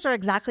travelers are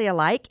exactly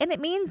alike, and it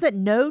means that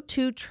no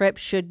two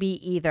trips should be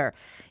either.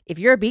 If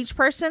you're a beach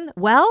person,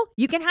 well,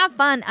 you can have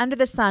fun under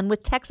the sun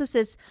with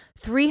Texas's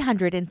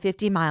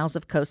 350 miles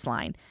of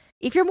coastline.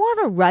 If you're more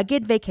of a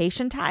rugged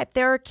vacation type,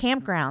 there are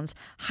campgrounds,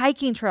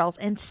 hiking trails,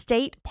 and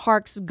state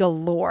parks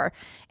galore.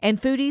 And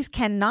foodies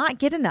cannot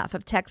get enough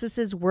of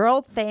Texas's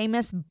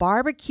world-famous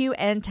barbecue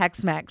and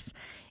Tex-Mex.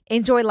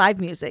 Enjoy live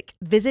music,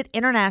 visit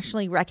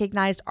internationally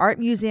recognized art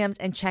museums,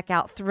 and check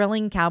out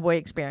thrilling cowboy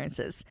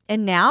experiences.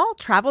 And now,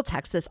 Travel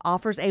Texas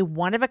offers a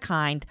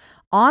one-of-a-kind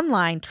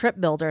online trip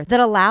builder that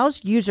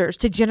allows users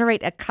to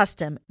generate a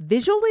custom,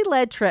 visually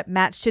led trip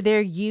matched to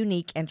their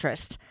unique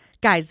interests.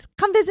 Guys,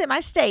 come visit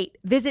my state.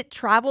 Visit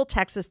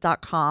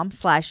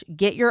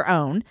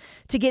traveltexas.com/getyourown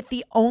to get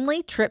the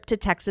only trip to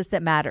Texas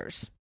that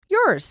matters.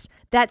 Yours.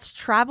 That's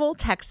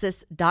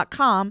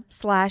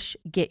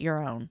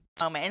traveltexas.com/getyourown.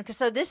 And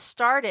so this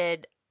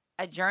started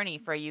a journey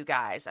for you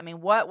guys. I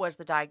mean, what was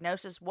the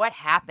diagnosis? What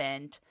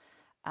happened?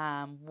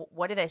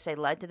 What did they say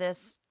led to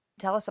this?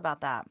 Tell us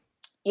about that.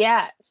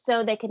 Yeah.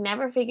 So they could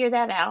never figure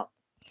that out.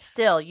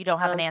 Still, you don't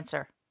have an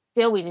answer.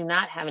 Still, we do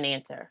not have an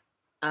answer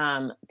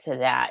to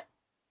that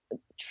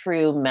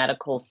true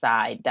medical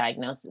side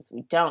diagnosis.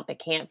 We don't. They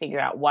can't figure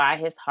out why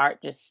his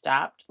heart just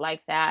stopped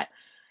like that.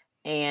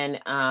 And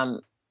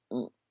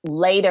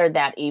later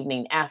that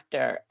evening,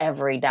 after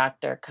every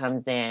doctor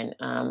comes in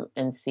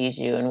and sees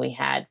you, and we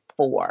had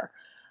 4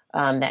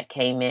 that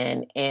came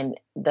in. And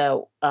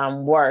the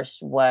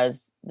worst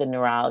was the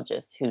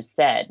neurologist who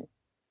said,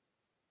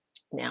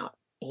 now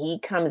he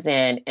comes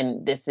in,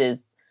 and this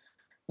is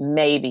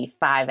maybe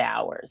 5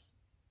 hours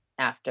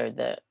after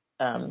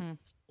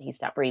he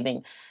stopped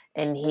breathing,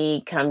 and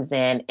he comes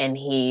in and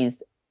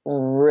he's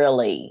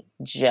really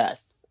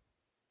just,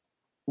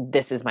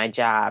 this is my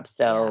job,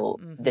 so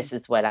this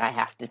is what I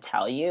have to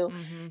tell you.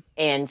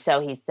 And so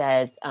he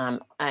says, I'm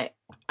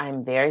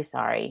very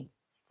sorry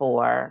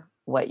for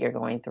what you're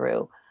going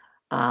through,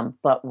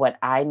 but what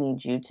I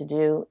need you to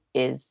do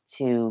is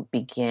to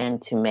begin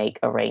to make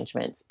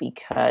arrangements,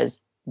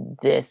 because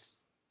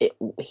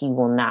he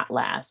will not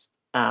last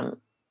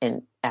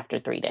after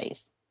 3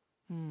 days.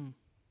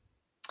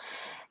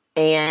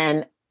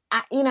 And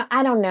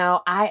I don't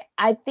know.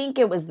 I think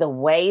it was the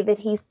way that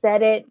he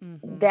said it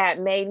that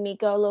made me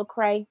go a little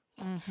cray.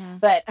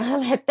 But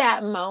at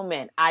that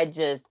moment, I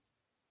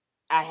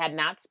had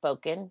not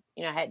spoken.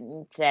 I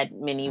hadn't said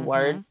many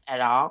words at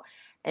all.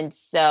 And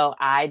so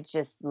I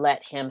just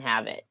let him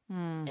have it.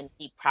 And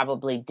he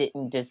probably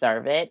didn't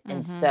deserve it.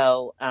 And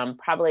so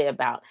probably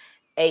about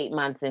 8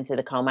 months into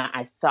the coma,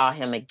 I saw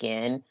him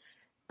again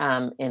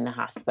in the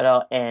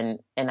hospital, and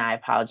I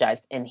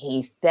apologized. And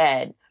he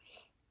said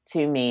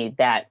to me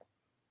that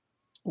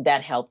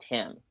helped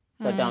him.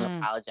 So don't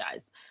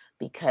apologize,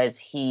 because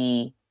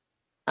he,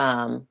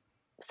 some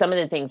of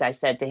the things I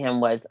said to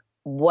him was,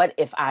 what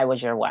if I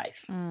was your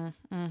wife?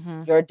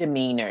 Your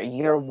demeanor,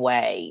 your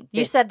way.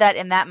 You said that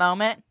in that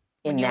moment?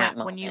 When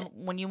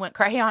you went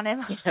cray on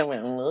him? I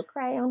went a little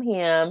cray on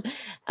him.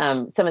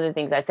 Some of the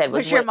things I said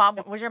was your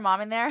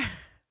mom in there?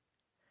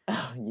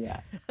 Oh,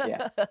 yeah.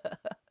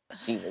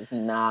 She was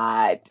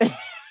not.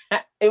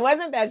 It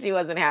wasn't that she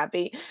wasn't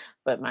happy,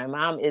 but my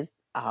mom is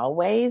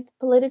always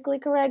politically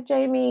correct,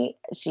 Jamie.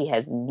 She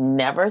has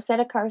never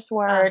said a curse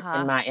word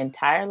in my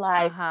entire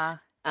life.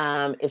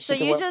 If she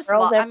could work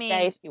girls every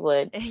day, she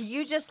would.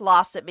 You just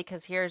lost it,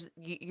 because here's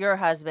your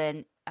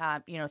husband,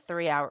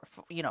 3 hours,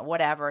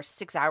 whatever,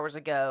 6 hours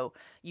ago,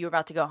 you were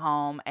about to go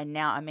home, and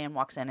now a man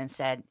walks in and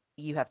said,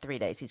 you have 3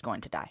 days, he's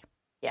going to die.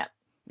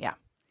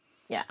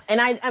 Yeah.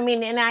 And I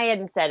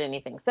hadn't said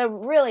anything. So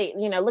really,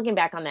 looking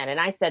back on that, and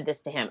I said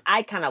this to him,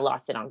 I kind of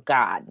lost it on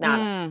God. Not,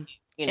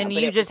 and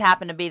you just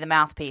happened to be the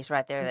mouthpiece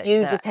right there.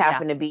 You just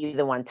happened to be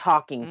the one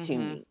talking to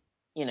me.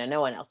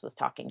 No one else was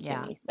talking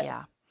to me.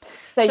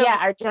 So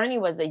our journey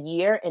was 1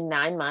 year and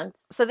 9 months.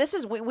 So this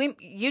is,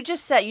 you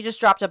just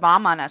dropped a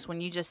bomb on us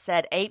when you just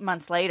said 8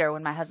 months later,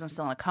 when my husband's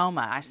still in a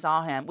coma, I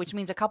saw him, which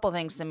means a couple of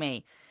things to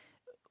me,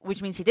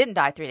 which means he didn't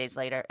die 3 days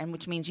later, and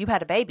which means you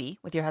had a baby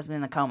with your husband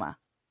in the coma.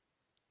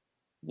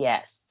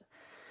 Yes.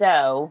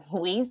 So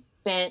we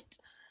spent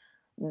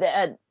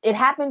it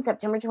happened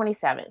September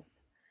 27th.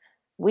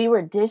 We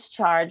were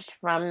discharged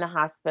from the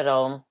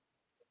hospital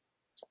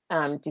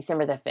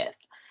December the 5th.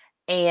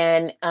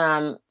 And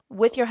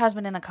with your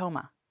husband in a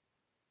coma.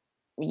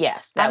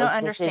 Yes. I don't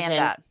understand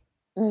that.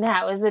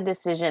 That was a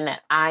decision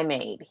that I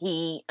made.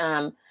 He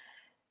at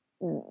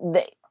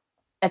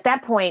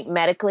that point,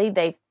 medically,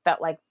 they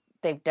felt like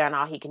they've done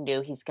all he can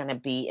do. He's going to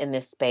be in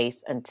this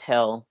space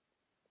until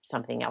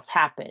something else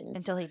happens.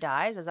 Until he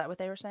dies? Is that what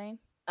they were saying?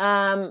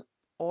 Or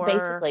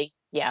basically,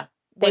 yeah.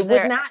 They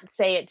would not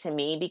say it to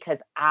me,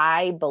 because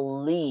I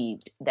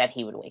believed that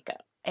he would wake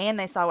up. And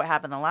they saw what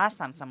happened the last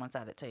time someone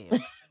said it to you.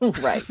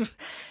 Right.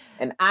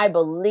 And I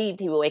believed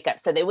he would wake up.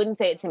 So they wouldn't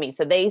say it to me.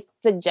 So they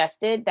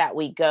suggested that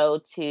we go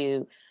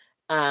to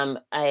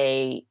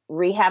a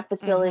rehab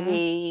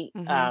facility,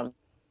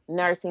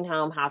 nursing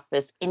home,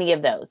 hospice, any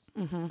of those.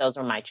 Those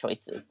were my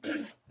choices.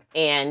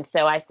 And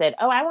so I said,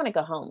 I want to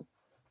go home.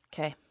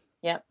 Okay.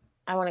 Yep.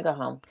 I want to go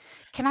home.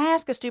 Can I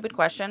ask a stupid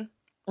question?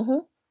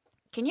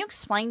 Can you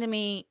explain to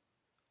me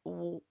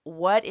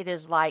what it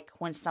is like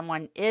when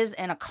someone is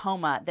in a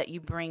coma that you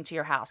bring to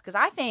your house? Because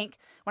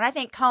when I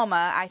think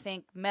coma, I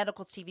think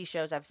medical TV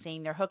shows I've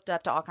seen. They're hooked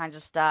up to all kinds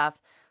of stuff,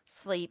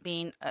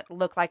 sleeping,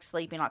 look like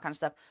sleeping, all kind of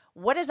stuff.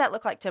 What does that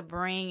look like to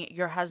bring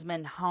your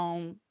husband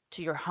home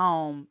to your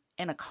home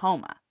in a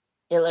coma?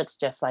 It looks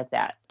just like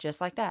that. Just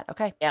like that.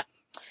 Okay. Yeah.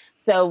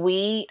 So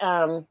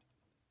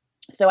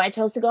so I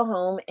chose to go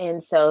home.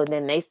 And so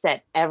then they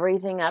set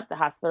everything up. The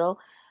hospital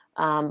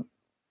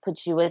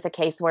put you with a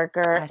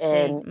caseworker,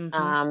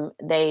 and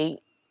they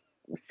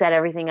set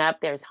everything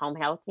up. There's home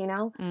health,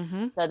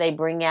 So they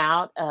bring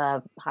out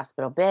a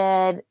hospital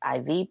bed,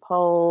 IV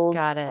poles.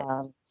 Got it.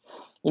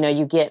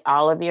 You get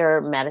all of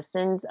your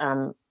medicines.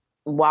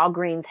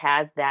 Walgreens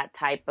has that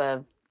type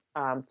of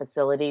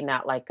facility,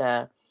 not like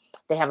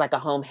they have like a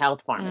home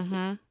health pharmacy.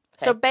 Okay.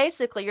 So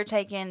basically, you're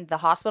taking the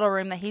hospital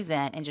room that he's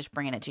in and just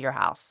bringing it to your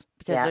house,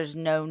 because there's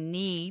no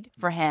need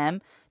for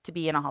him to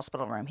be in a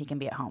hospital room. He can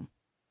be at home.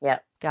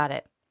 Yep. Got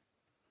it.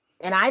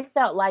 And I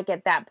felt like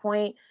at that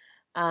point,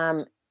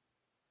 I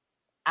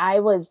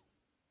was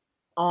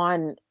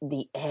on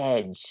the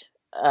edge,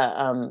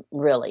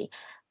 really.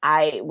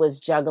 I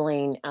was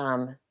juggling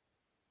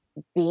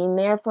being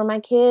there for my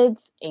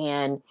kids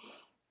and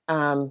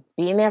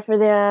being there for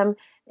them,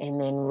 and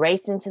then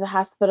racing to the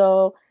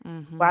hospital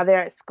Mm-hmm. while they're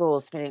at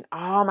school, spending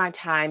all my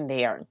time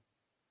there,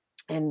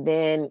 and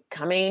then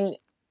coming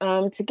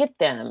to get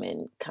them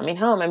and coming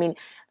home. I mean,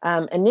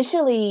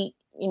 initially,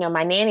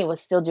 my nanny was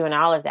still doing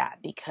all of that,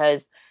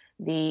 because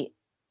the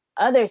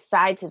other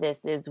side to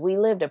this is we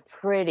lived a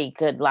pretty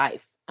good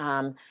life,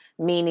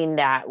 meaning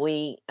that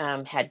we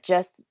had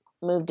just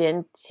moved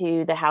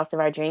into the house of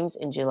our dreams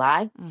in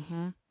July.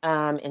 Mm-hmm.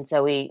 And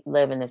so we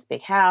live in this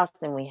big house,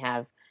 and we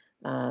have,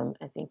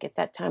 I think at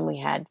that time we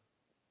had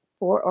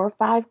 4 or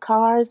 5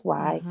 cars.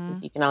 Why? Mm-hmm.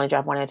 Because you can only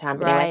drive one at a time.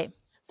 But Right. anyway,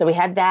 so we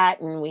had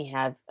that, and we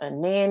have a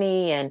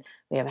nanny, and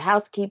we have a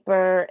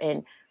housekeeper,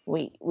 and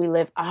we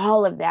live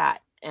all of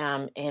that.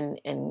 And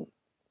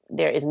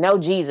there is no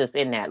Jesus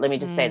in that. Let me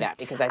just say that,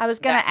 because I was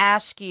going to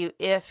ask you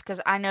because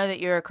I know that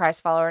you're a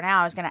Christ follower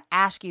now. I was going to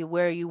ask you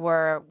where you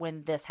were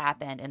when this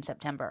happened in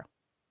September.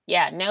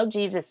 Yeah, no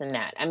Jesus in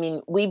that. I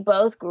mean, we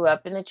both grew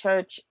up in the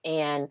church,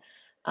 and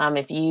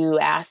if you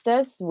asked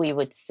us, we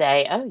would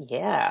say, "Oh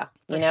yeah,"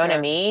 For what I sure.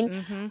 mean?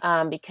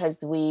 Mm-hmm.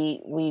 Because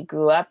we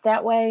grew up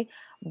that way.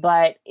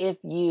 But if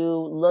you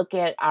look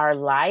at our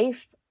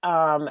life,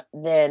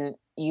 then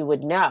you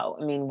would know.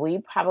 I mean, we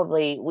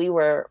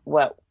were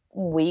what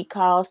we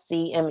call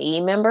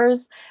CME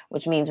members,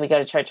 which means we go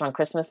to church on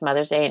Christmas,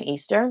 Mother's Day, and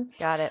Easter.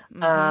 Got it.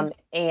 Mm-hmm.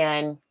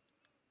 And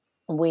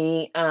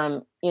we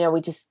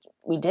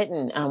we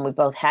didn't, we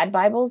both had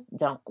Bibles.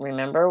 Don't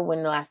remember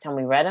when the last time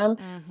we read them.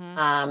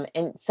 Mm-hmm.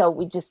 And so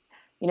we just,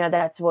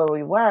 that's where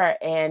we were.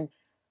 And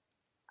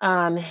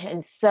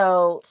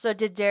so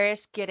did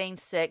Darius getting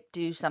sick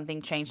change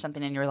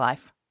something in your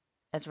life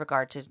as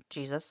regard to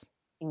Jesus?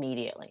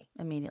 Immediately,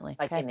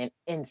 like okay. in an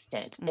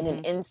instant.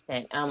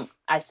 Mm-hmm.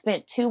 I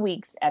spent 2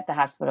 weeks at the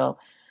hospital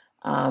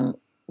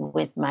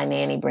with my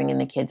nanny, bringing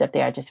the kids up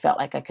there. I just felt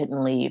like I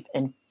couldn't leave.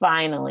 And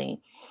finally,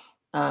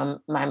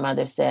 my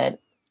mother said,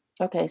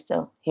 "Okay,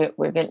 so here,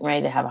 we're getting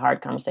ready to have a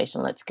hard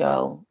conversation. Let's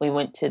go." We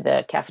went to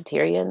the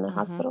cafeteria in the Mm-hmm.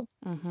 hospital.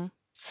 Mm-hmm.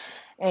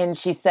 And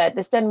she said,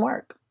 "This doesn't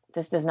work.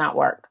 This does not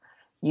work.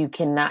 You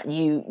cannot,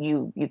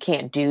 you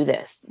can't do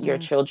this. Mm-hmm. Your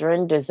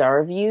children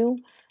deserve you,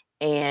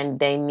 and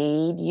they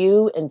need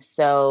you. And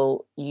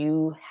so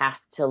you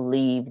have to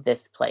leave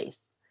this place.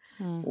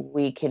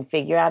 We can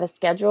figure out a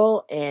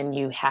schedule, and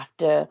you have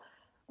to."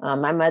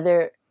 My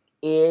mother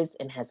is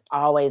and has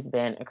always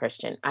been a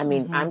Christian. I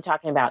mean, Mm-hmm. I'm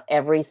talking about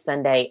every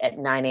Sunday at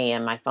 9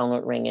 a.m. my phone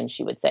would ring, and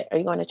she would say, "Are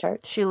you going to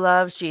church?" She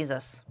loves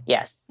Jesus.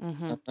 Yes.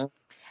 Mm-hmm. Mm-hmm.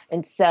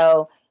 And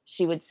so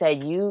she would say,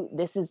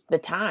 this is the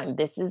time.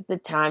 This is the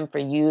time for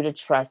you to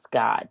trust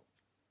God.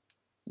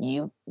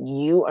 You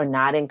are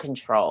not in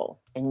control,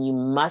 and you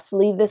must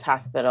leave this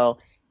hospital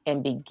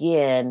and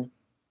begin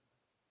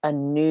a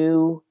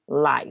new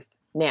life.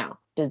 Now,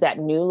 does that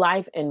new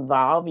life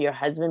involve your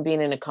husband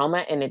being in a coma,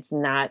 and it's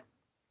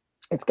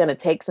going to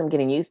take some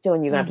getting used to,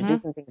 and you're going to have to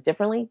do some things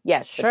differently?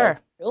 Yes. Sure. But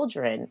those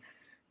children,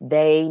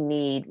 they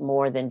need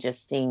more than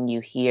just seeing you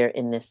here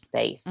in this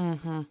space.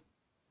 Mm-hmm.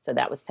 So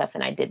that was tough,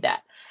 and I did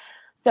that.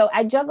 So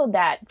I juggled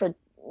that for,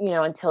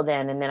 until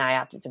then, and then I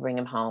opted to bring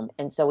him home.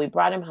 And so we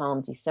brought him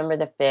home December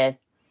the 5th,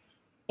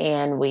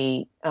 and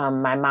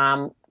my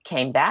mom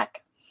came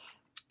back,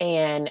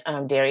 and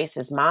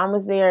Darius's mom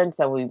was there, and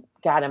so we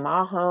got him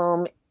all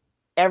home,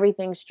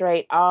 everything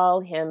straight,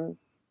 all him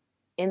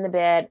in the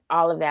bed,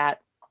 all of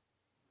that,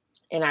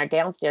 in our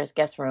downstairs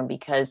guest room,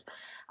 because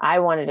I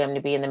wanted him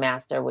to be in the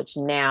master, which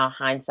now,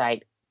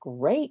 hindsight,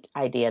 great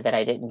idea that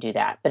I didn't do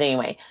that. But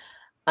anyway,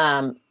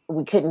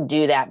 we couldn't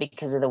do that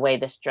because of the way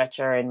the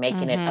stretcher and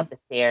making it up the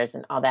stairs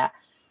and all that.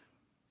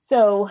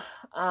 So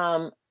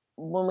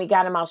when we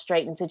got him all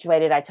straight and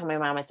situated, I told my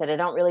mom, I said, "I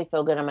don't really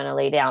feel good. I'm going to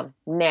lay down."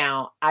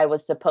 Now, I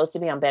was supposed to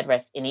be on bed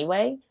rest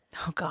anyway.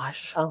 Oh,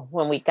 gosh.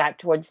 When we got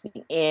towards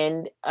the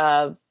end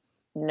of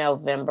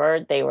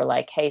November, they were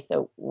like, "Hey,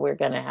 so we're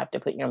going to have to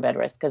put you on bed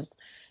rest because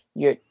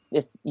you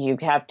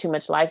have too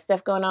much life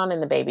stuff going on,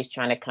 and the baby's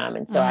trying to come."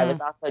 And so I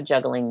was also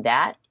juggling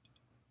that.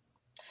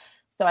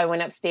 So I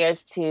went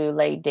upstairs to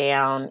lay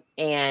down,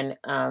 and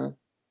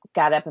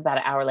got up about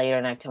an hour later,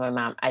 and I told my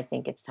mom, "I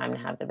think it's time to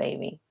have the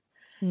baby."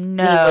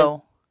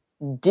 No.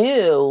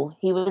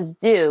 He was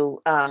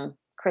due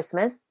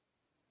Christmas.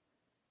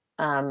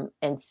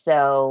 And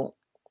so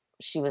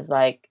she was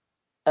like,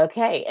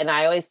 "Okay." And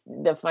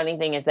the funny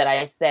thing is that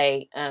I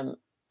say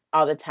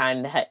all the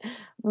time that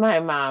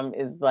my mom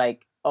is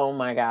like, oh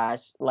my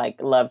gosh,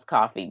 like loves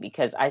coffee,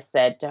 because I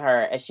said to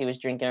her as she was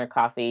drinking her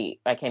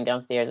coffee, I came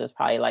downstairs, it was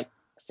probably like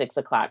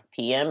 6:00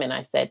 p.m. And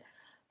I said,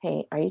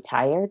 "Hey, are you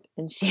tired?"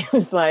 And she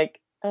was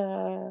like,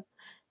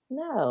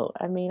 "No,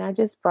 I mean, I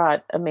just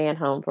brought a man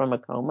home from a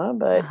coma,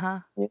 but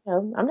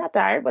I'm not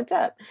tired. What's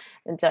up?"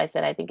 And so I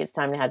said, "I think it's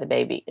time to have the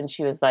baby." And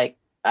she was like,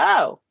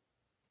 "Oh,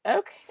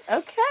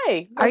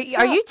 okay. Are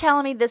you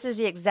telling me this is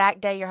the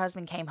exact day your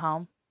husband came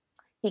home?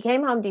 He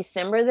came home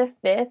December the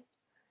 5th,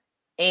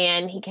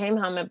 and he came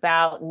home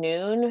about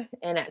noon.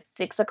 And at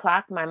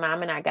 6:00, my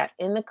mom and I got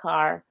in the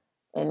car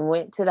and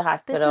went to the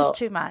hospital. This is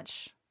too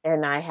much.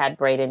 And I had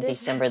Braden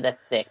December the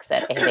 6th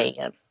at 8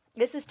 a.m.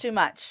 This is too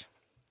much.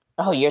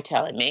 Oh, you're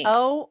telling me.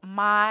 Oh,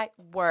 my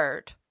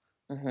word.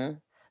 Mm-hmm.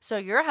 So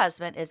your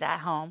husband is at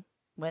home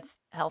with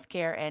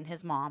healthcare and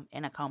his mom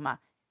in a coma.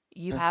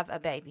 You have a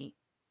baby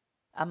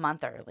a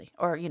month early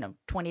or,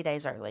 20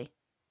 days early.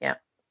 Yeah.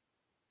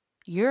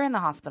 You're in the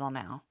hospital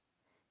now.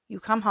 You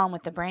come home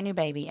with a brand new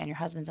baby and your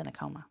husband's in a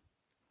coma.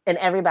 And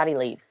everybody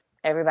leaves.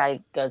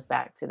 Everybody goes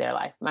back to their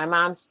life. My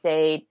mom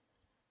stayed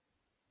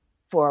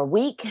for a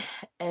week,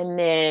 and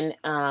then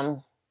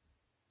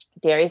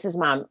Darius's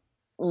mom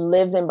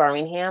lives in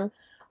Birmingham,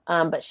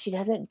 but she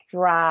doesn't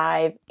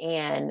drive,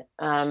 and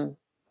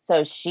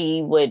so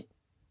she would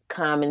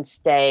come and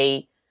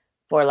stay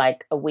for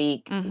like a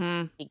week,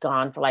 be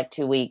gone for like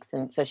 2 weeks,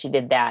 and so she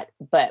did that.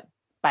 But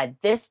by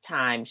this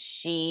time,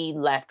 she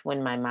left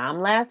when my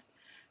mom left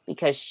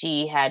because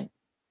she had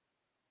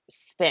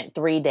spent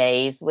 3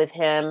 days with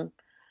him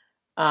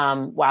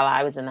while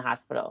I was in the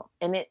hospital.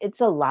 And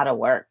it's a lot of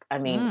work. I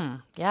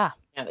mean, yeah,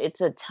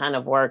 it's a ton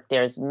of work.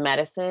 There's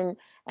medicine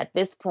at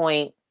this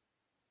point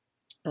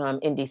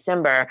in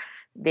December.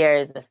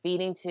 There's a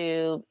feeding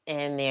tube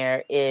and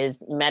there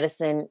is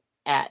medicine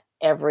at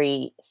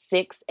every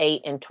 6,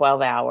 8, and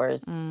 12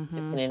 hours,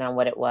 depending on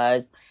what it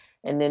was.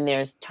 And then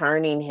there's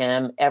turning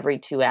him every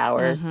 2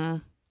 hours.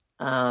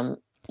 So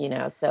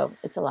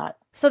it's a lot.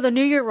 So the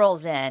new year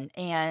rolls in,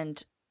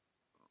 and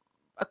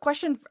a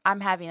question I'm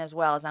having as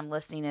well as I'm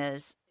listening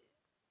is,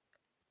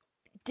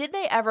 did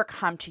they ever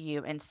come to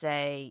you and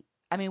say,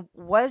 I mean,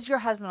 was your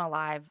husband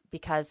alive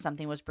because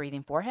something was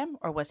breathing for him,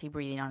 or was he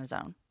breathing on his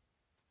own?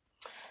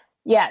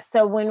 Yeah.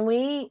 So when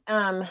we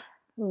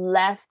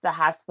left the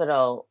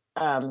hospital,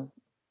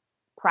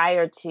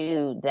 prior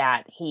to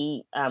that,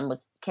 he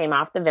came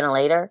off the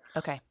ventilator.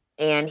 Okay.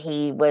 And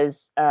he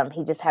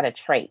just had a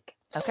trach.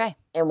 Okay.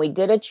 And we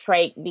did a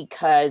trach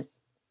because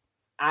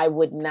I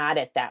would not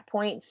at that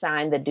point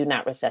sign the do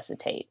not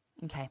resuscitate.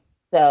 Okay.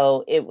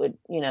 So it would,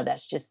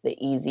 that's just the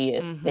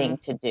easiest thing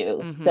to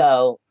do.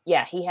 So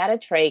yeah, he had a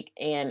trach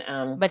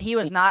and but he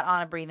was not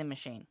on a breathing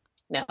machine.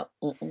 No.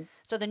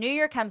 So the new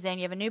year comes in,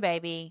 you have a new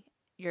baby,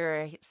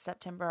 you're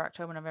September,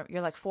 October, November,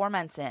 you're like 4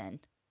 months in.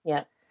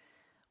 Yeah.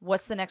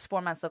 What's the next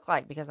 4 months look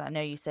like? Because I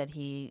know you said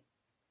he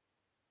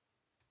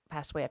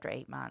passed away after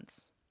 8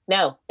 months.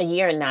 No, a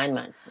year and 9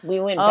 months. We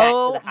went back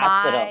to the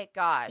hospital. Oh my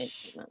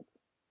gosh.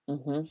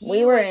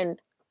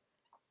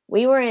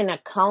 We were in a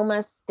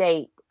coma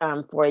state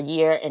for a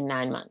year and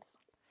 9 months.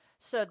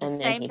 So the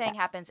same thing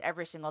happens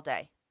every single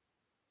day.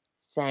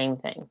 Same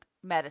thing.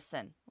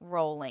 Medicine,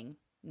 rolling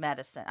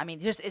medicine. I mean,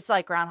 it's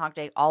like Groundhog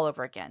Day all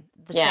over again.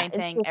 The same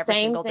thing every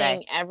single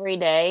day. Every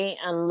day,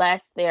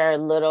 unless there are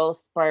little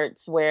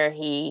spurts where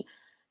he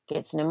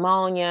gets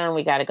pneumonia and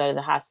we got to go to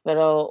the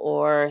hospital,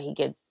 or he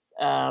gets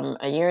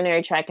a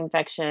urinary tract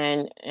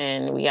infection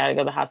and we got to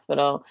go to the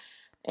hospital.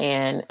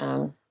 And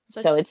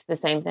so it's the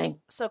same thing.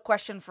 So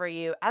question for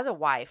you as a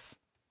wife,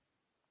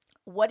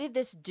 what did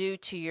this do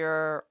to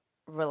your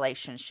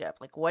relationship?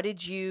 Like, what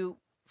did you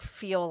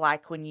feel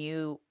like when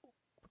you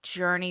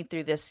journeyed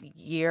through this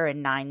year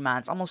and 9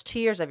 months, almost 2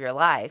 years of your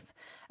life,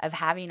 of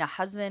having a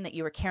husband that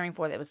you were caring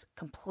for that was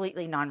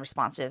completely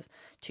non-responsive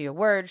to your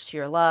words, to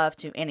your love,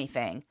 to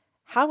anything?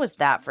 How was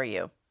that for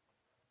you?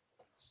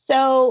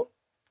 So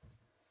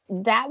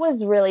that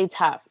was really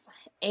tough.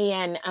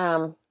 And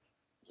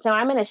so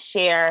I'm going to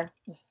share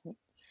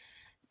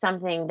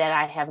something that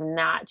I have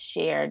not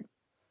shared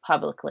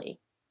publicly.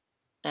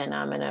 And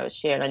I'm going to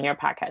share it on your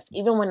podcast.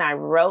 Even when I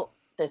wrote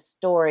the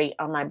story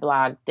on my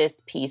blog,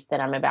 this piece that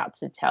I'm about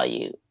to tell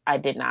you, I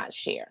did not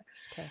share.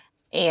 Okay.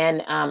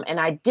 And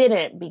I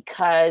didn't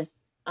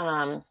because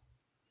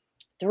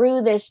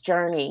through this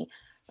journey,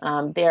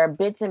 there are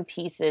bits and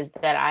pieces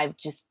that I've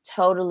just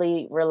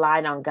totally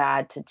relied on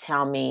God to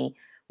tell me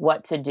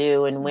what to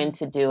do and when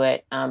to do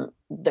it.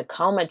 The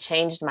coma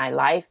changed my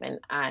life, and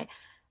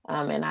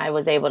I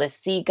was able to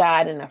see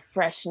God in a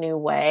fresh new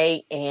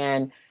way.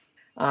 And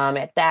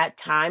at that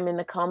time in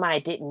the coma, I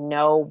didn't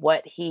know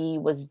what he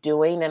was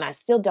doing, and I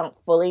still don't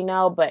fully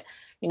know. But,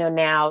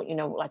 now,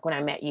 like when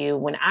I met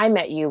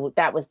you,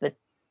 that was the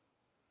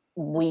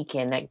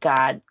weekend that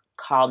God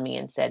called me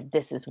and said,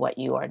 this is what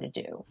you are to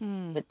do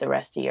with the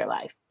rest of your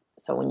life.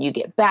 So when you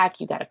get back,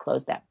 you got to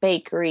close that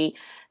bakery,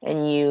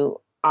 and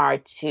you are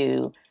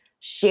to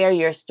share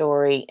your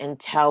story and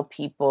tell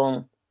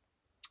people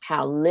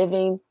how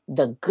living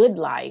the good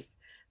life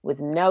with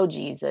no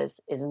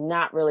Jesus is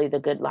not really the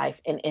good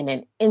life. And in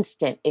an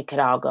instant, it could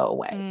all go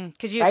away.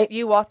 Because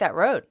you walked that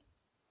road.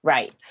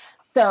 Right.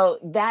 So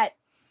that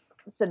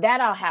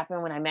all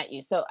happened when I met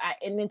you.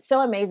 And it's so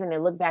amazing to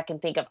look back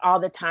and think of all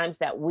the times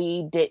that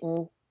we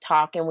didn't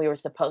talk and we were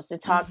supposed to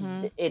talk.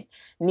 It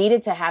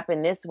needed to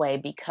happen this way,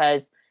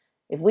 because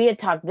if we had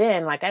talked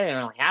then, like, I didn't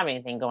really have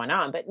anything going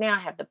on, but now I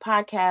have the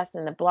podcast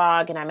and the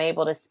blog, and I'm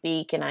able to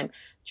speak, and I'm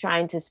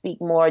trying to speak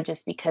more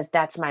just because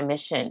that's my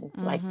mission.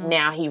 Like,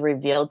 now he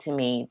revealed to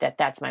me that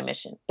that's my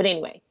mission. But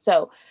anyway,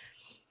 so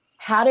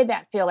how did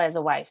that feel as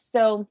a wife?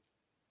 So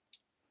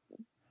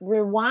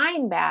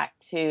rewind back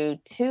to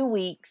 2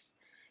 weeks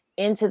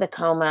into the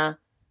coma.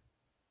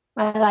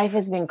 My life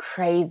has been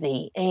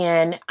crazy,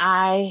 and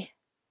I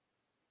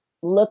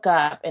look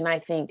up and I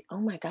think, oh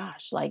my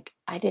gosh, like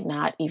I did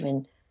not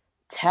even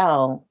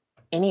tell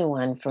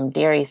anyone from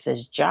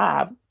Darius's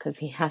job, because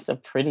he has a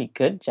pretty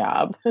good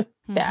job, that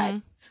Mm-hmm.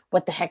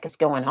 what the heck is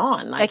going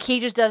on? Like he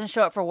just doesn't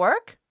show up for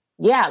work?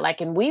 Yeah, like,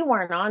 and we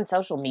weren't on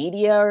social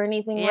media or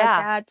anything like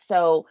Yeah. that.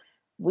 So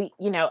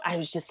I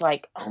was just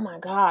like, oh my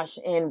gosh.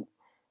 And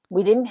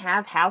we didn't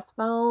have house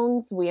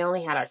phones. We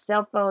only had our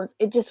cell phones.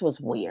 It just was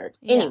weird.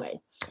 Yeah.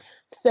 Anyway,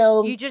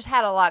 so You just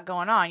had a lot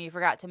going on. You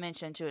forgot to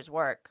mention to his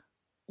work.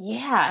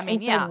 yeah. I mean,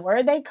 And so yeah.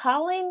 were they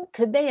calling?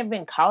 Could they have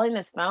been calling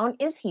his phone?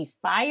 Is he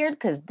fired?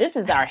 Because this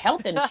is our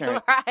health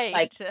insurance. Right.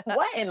 Like,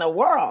 what in the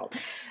world?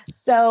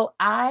 So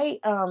they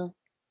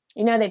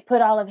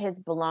put all of his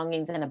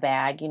belongings in a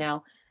bag,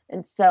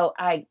 and so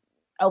I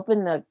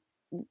opened the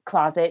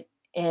closet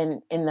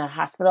in the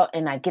hospital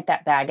and I get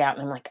that bag out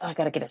and I'm like, oh, I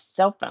got to get a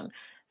cell phone.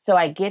 So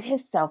I get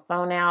his cell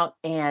phone out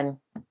and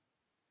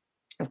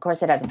of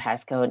course it has a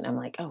passcode and I'm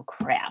like, oh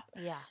crap.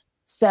 Yeah.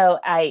 So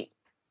I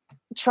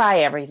try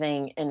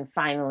everything and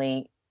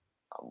finally,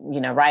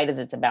 right as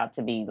it's about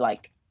to be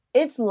like,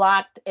 it's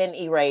locked and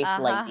erased,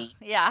 lady.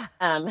 Yeah.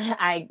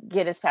 I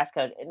get his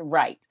passcode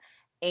right.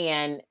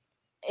 And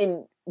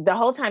in the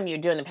whole time you're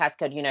doing the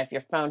passcode, if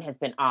your phone has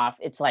been off,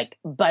 it's like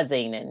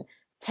buzzing and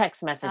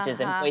text messages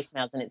and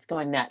voicemails and it's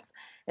going nuts.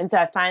 And so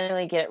I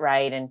finally get it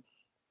right.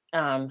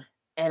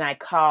 And I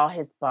call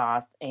his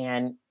boss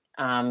and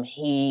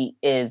he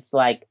is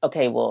like,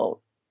 okay,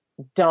 well,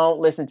 don't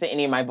listen to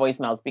any of my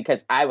voicemails,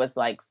 because I was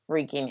like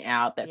freaking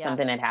out that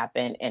something had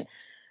happened and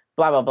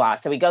blah, blah, blah.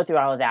 So we go through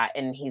all of that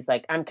and he's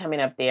like, I'm coming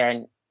up there.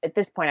 And at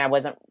this point I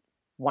wasn't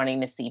wanting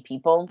to see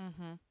people.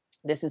 Mm-hmm.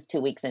 This is 2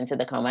 weeks into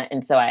the coma.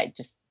 And so I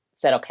just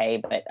said, okay,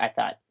 but I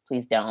thought,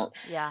 please don't.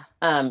 Yeah.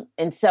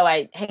 And so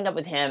I hang up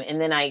with him and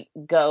then I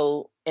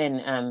go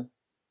and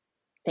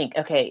think,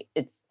 okay,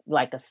 it's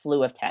like a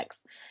slew of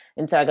texts.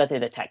 And so I go through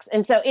the text.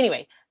 And so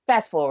anyway,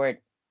 fast forward,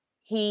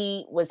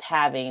 he was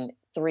having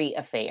 3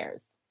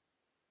 affairs.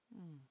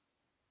 Mm.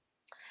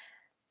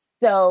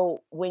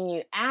 So when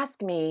you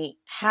ask me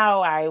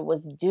how I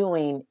was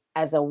doing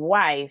as a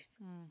wife,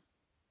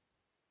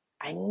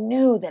 I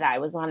knew that I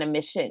was on a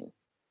mission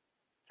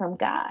from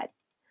God.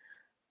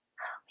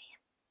 Oh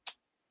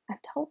man,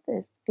 I've told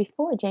this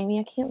before, Jamie.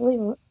 I can't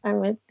believe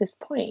I'm at this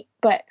point,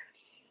 but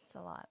it's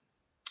a lot.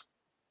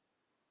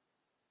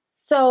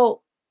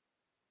 So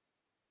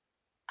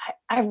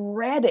I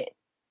read it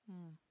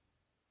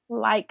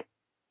like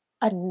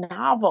a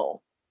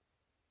novel.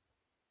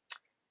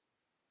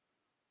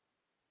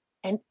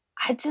 And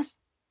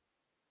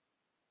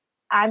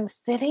I'm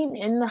sitting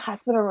in the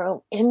hospital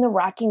room in the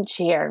rocking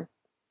chair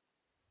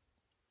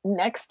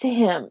next to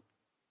him,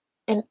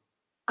 and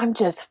I'm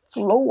just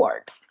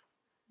floored.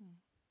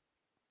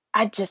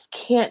 I just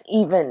can't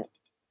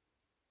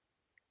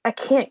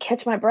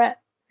catch my breath.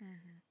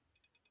 Mm-hmm.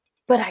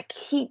 But I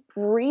keep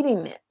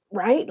reading it,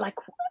 right? Like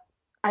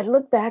I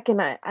look back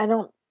and I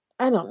don't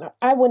know.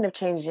 I wouldn't have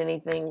changed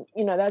anything.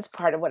 That's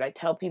part of what I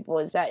tell people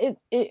is that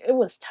it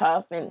was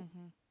tough and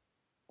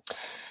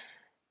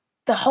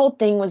the whole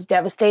thing was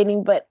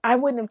devastating, but I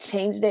wouldn't have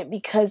changed it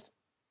because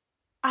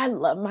I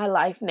love my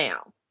life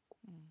now.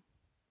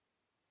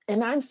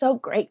 And I'm so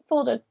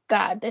grateful to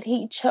God that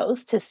he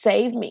chose to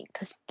save me,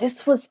 because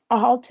this was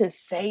all to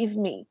save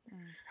me.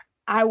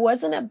 I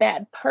wasn't a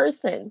bad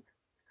person,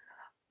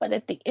 but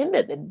at the end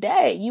of the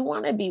day, you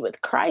want to be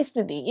with Christ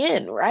in the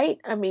end, right?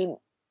 I mean,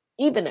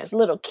 even as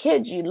little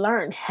kids, you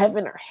learn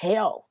heaven or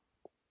hell.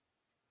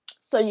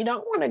 So you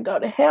don't want to go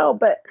to hell,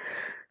 but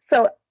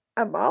so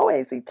I'm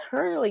always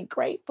eternally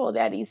grateful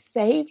that he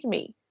saved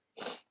me.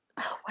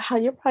 Oh, wow,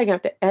 you're probably going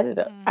to have to edit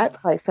it. I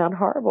probably sound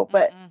horrible,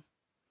 but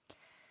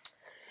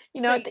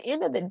at the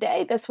end of the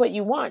day, that's what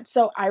you want.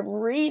 So I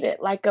read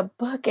it like a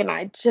book and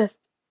I just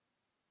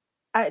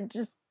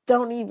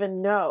don't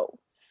even know.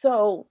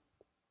 So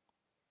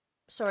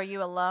are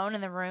you alone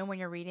in the room when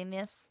you're reading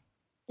this?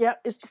 Yeah,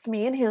 it's just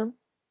me and him.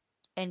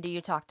 And do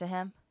you talk to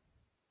him?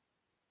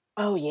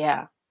 Oh,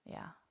 yeah.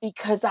 Yeah.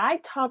 Because I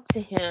talked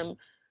to him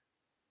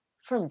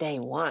from day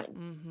one.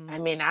 Mm-hmm. I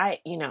mean,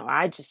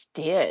 I just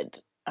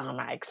did.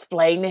 I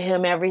explained to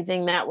him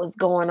everything that was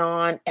going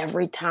on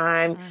every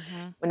time.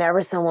 Mm-hmm.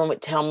 Whenever someone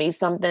would tell me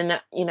something,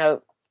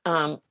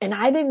 and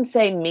I didn't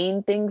say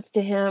mean things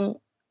to him.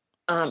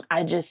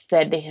 I just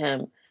said to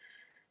him,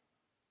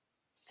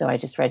 so I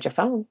just read your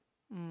phone.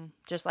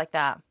 Just like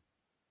that.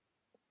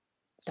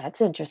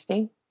 That's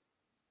interesting.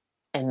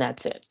 And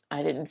that's it.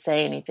 I didn't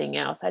say anything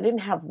else. I didn't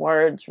have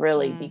words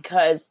really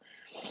because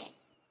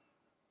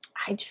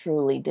I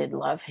truly did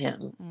love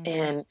him.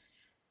 And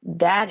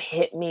that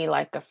hit me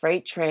like a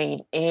freight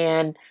train.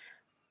 And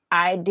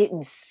I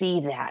didn't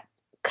see that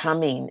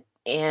coming.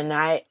 And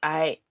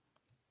I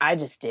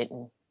just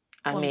didn't.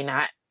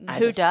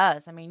 Who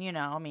does? I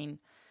mean,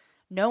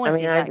 no one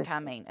sees that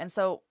coming. And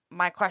so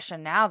my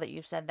question now that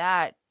you've said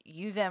that,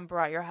 you then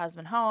brought your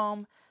husband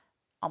home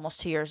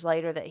almost 2 years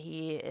later that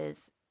he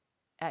is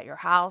at your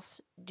house.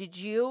 Did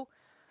you,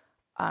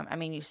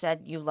 you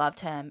said you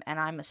loved him, and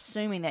I'm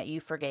assuming that you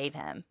forgave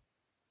him.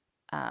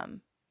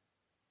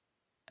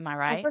 Am I I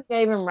right?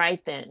 forgave him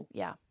right then.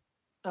 Yeah.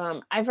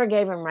 I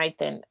forgave him right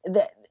then.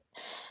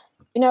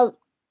 You know,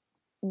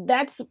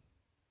 that's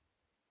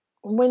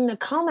when the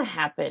coma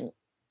happened,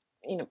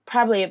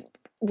 probably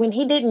when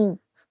he didn't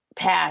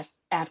pass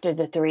after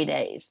the 3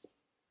 days,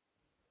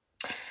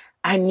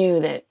 I knew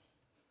that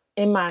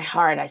in my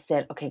heart, I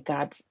said, okay,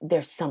 God,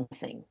 there's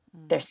something.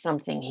 There's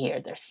something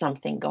here. There's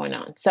something going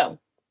on. So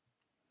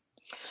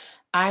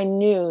I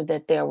knew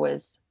that there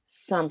was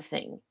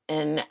something.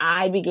 And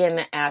I began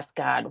to ask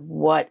God,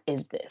 what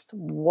is this?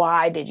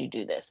 Why did you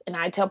do this? And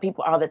I tell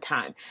people all the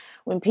time,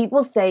 when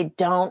people say,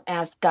 don't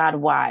ask God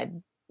why,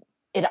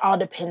 it all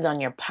depends on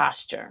your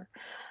posture.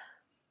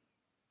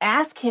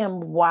 Ask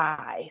him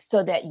why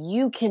so that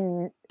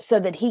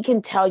he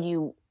can tell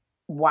you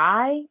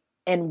why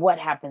and what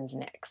happens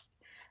next.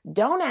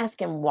 Don't ask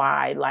him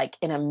why like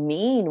in a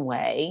mean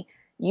way.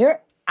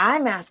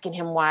 I'm asking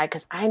him why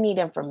because I need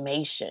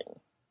information.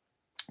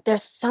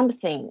 There's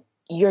something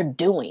you're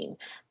doing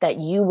that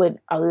you would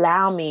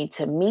allow me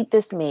to meet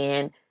this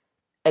man,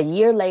 a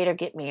year later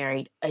get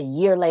married, a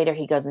year later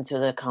he goes into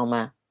the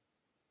coma,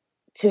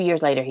 2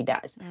 years later he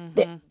dies.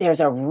 There's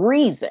a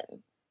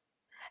reason.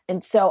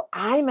 And so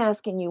I'm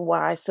asking you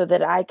why so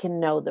that I can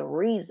know the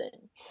reason.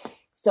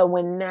 So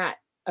when that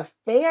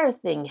affair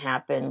thing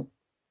happened,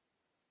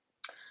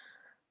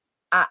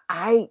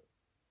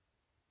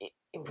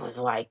 it was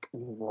like,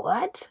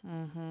 what?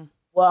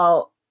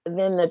 Well,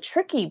 then the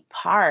tricky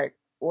part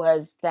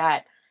was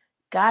that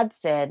God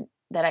said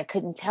that I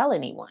couldn't tell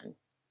anyone.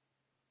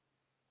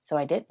 So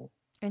I didn't.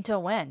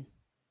 Until when?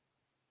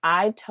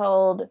 I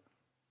told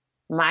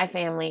my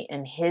family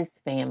and his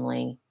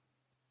family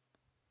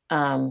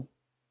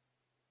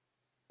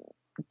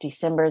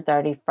December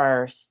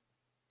 31st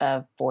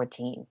of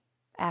 14.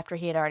 After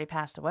he had already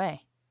passed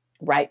away.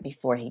 Right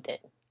before he did.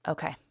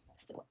 Okay.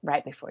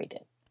 Right before he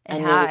did.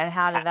 And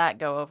how did that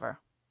go over?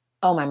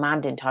 Oh, my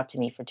mom didn't talk to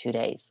me for 2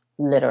 days,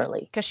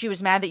 literally. Because she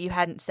was mad that you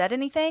hadn't said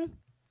anything?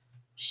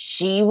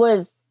 She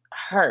was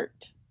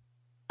hurt.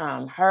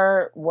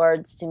 Her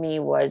words to me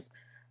was,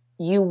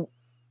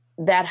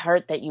 that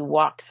hurt that you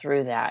walked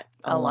through that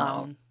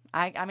alone.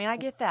 I mean, I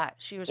get that.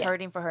 She was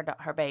hurting for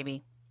her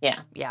baby.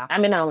 Yeah. Yeah.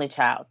 I'm an only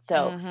child.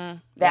 So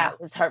that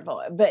was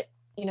hurtful. But,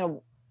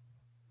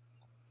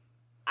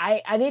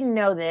 I didn't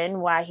know then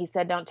why he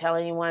said don't tell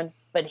anyone.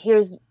 But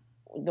here's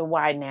the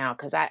why now,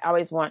 because I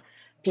always want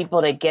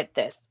people to get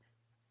this.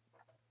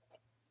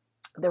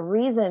 The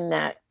reason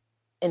that,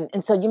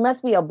 and so you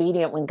must be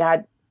obedient when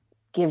God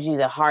gives you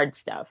the hard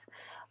stuff.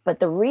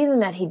 But the reason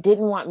that he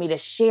didn't want me to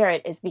share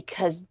it is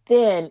because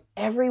then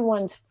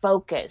everyone's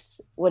focus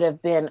would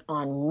have been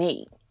on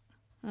me.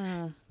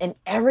 And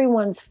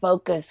everyone's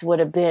focus would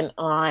have been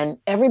on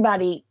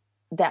everybody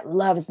that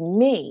loves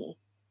me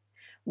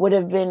would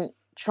have been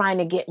trying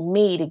to get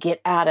me to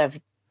get out of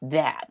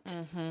that.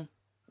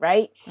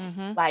 Right?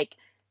 Like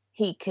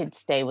he could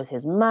stay with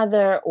his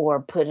mother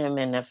or put him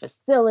in a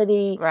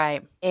facility.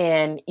 Right.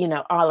 And,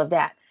 all of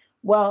that.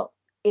 Well,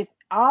 if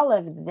all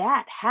of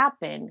that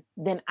happened,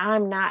 then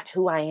I'm not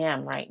who I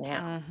am right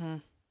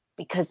now.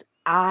 Because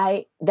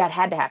that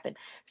had to happen.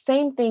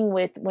 Same thing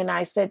with when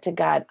I said to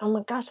God, oh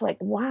my gosh, like,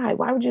 why?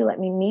 Why would you let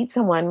me meet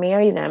someone,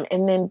 marry them,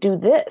 and then do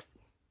this?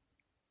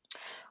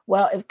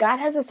 Well, if God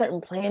has a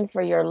certain plan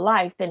for your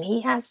life, then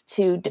he has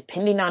to,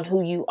 depending on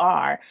who you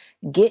are,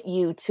 get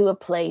you to a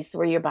place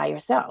where you're by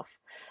yourself.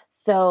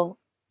 So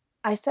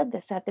I said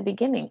this at the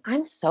beginning.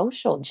 I'm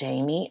social,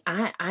 Jamie.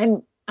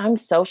 I'm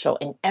social.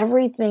 In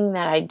everything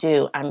that I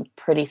do, I'm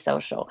pretty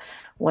social.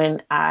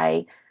 When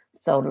I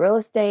sold real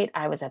estate,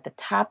 I was at the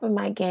top of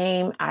my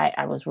game.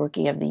 I was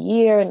rookie of the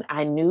year, and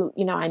I knew,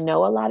 I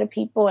know a lot of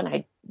people, and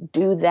I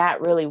do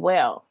that really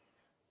well.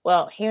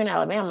 Well, here in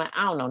Alabama,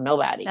 I don't know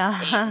nobody.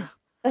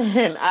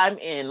 And I'm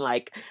in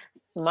like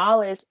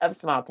smallest of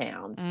small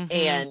towns.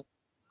 And,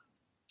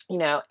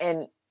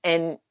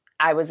 and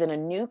I was in a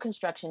new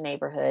construction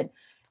neighborhood,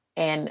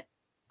 and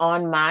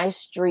on my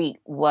street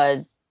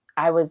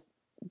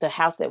the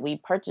house that we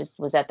purchased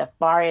was at the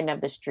far end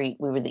of the street.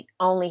 We were the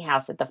only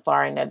house at the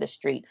far end of the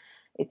street.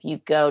 If you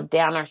go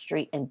down our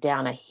street and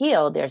down a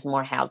hill, there's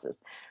more houses.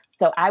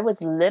 So I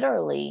was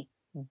literally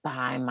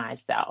by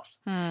myself.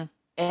 And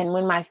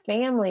when my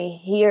family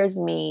hears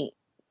me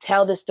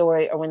tell the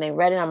story, or when they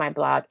read it on my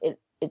blog,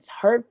 it's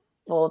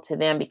hurtful to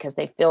them because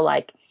they feel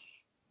like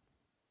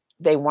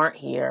they weren't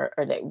here,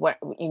 or they were,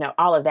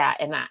 all of that.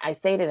 And I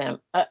say to them,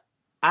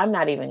 I'm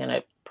not even going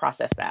to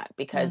process that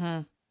because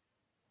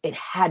it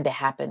had to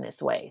happen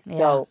this way. Yeah.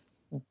 So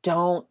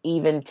don't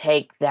even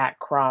take that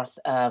cross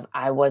of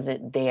I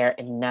wasn't there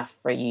enough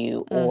for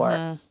you,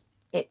 or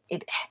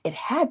it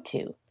had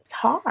to. It's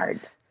hard.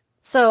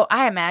 So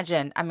I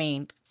imagine,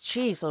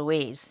 geez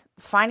Louise,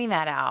 finding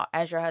that out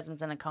as your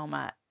husband's in a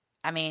coma.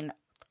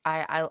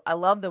 I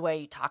love the way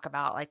you talk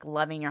about like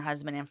loving your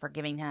husband and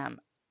forgiving him.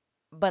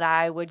 But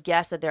I would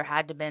guess that there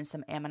had to have been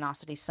some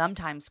animosity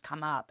sometimes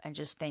come up, and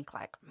just think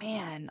like,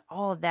 man,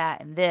 all of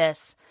that and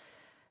this.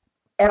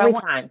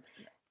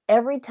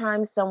 Every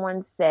time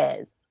someone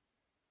says,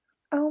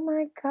 oh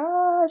my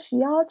gosh,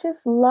 y'all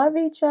just love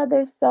each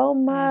other so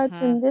much.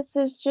 Mm-hmm. And this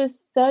is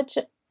just such,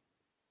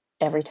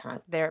 every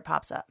time. There it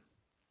pops up.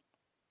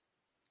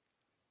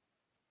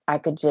 I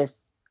could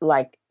just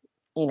like,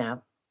 you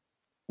know,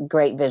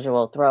 great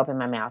visual, throw up in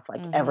my mouth,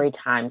 like every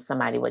time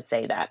somebody would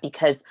say that,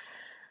 because,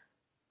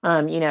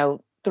 you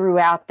know,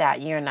 throughout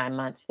that year and 9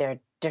 months, there are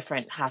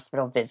different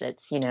hospital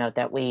visits, you know,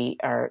 that we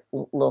are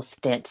little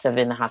stints of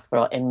in the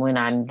hospital. And when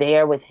I'm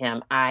there with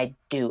him, I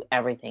do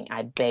everything.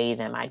 I bathe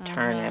him, I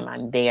turn him,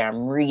 I'm there,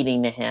 I'm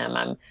reading to him,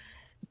 I'm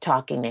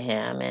talking to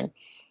him, and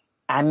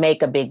I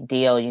make a big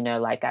deal, you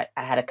know, like I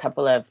had a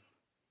couple of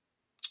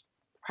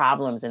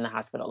problems in the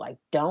hospital, like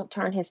don't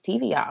turn his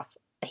TV off.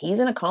 He's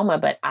in a coma,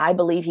 but I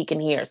believe he can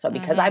hear. So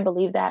because I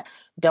believe that,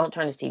 don't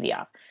turn his TV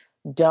off.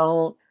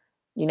 Don't,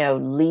 you know,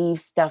 leave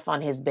stuff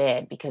on his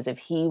bed, because if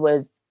he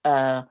was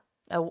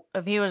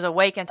if he was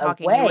awake and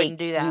talking, awake, you wouldn't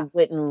do that. You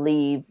wouldn't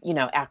leave, you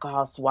know,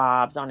 alcohol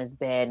swabs on his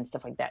bed and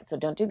stuff like that. So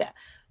don't do that.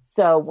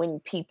 So when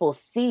people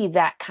see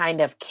that kind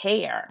of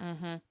care,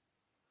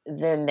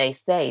 then they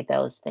say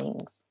those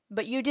things.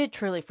 But you did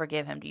truly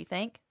forgive him, do you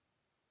think?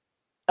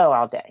 Oh,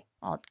 all day.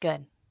 Oh,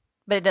 good.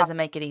 But it doesn't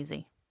make it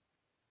easy.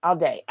 All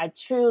day. I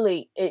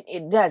truly,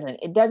 it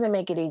doesn't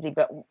make it easy,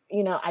 but,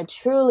 you know, I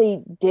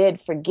truly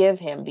did forgive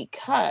him,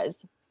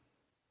 because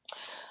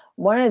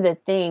one of the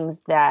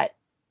things that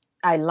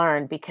I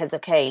learned, because,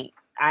 okay,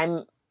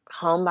 I'm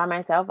home by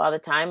myself all the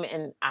time,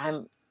 and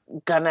I'm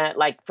gonna,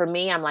 like, for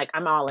me, I'm like,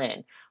 I'm all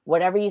in.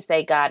 Whatever you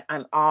say, God,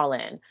 I'm all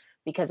in.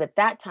 Because at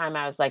that time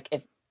I was like,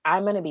 if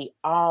I'm going to be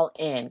all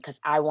in, because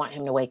I want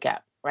him to wake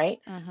up, right?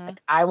 Like,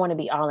 I want to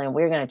be all in.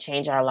 We're going to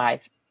change our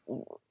life.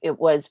 It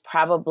was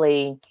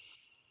probably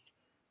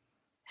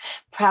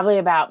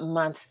about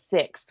month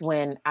 6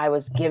 when I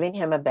was giving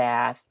him a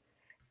bath,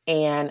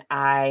 and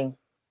I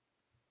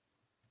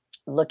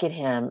look at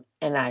him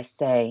and I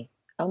say,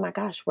 oh my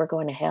gosh, we're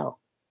going to hell.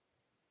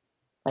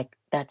 Like,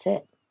 that's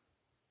it.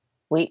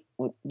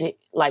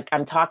 Like,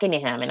 I'm talking to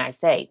him and I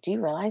say, do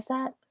you realize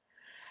that?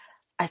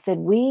 I said,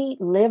 we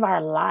live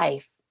our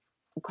life,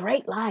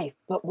 great life,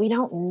 but we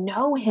don't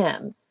know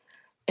him.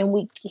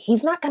 And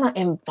he's not going to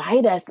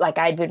invite us. Like,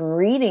 I'd been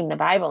reading the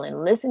Bible and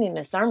listening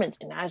to sermons,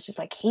 and I was just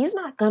like, he's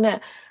not going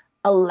to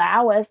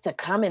allow us to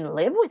come and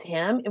live with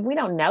him if we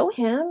don't know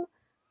him.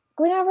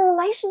 We don't have a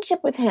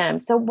relationship with him.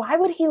 So why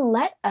would he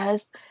let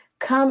us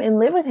come and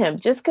live with him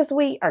just because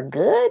we are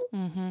good?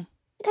 It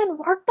doesn't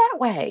work that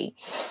way.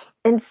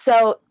 And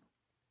so,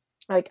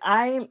 like,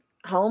 I'm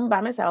home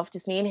by myself,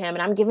 just me and him,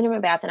 and I'm giving him a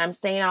bath, and I'm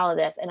saying all of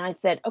this. And I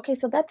said, okay,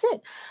 so that's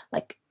it.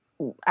 Like,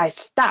 I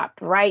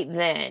stopped right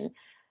then,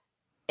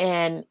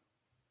 and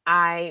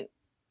I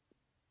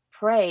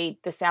prayed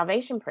the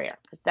salvation prayer,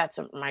 because that's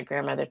what my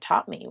grandmother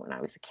taught me when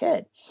I was a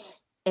kid.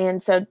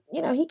 And so,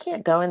 you know, he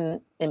can't go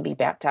and be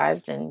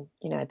baptized. And,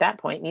 you know, at that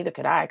point, neither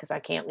could I, because I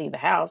can't leave the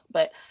house.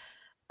 But,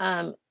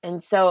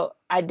 and so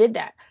I did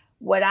that.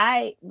 What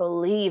I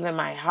believe in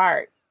my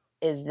heart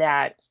is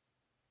that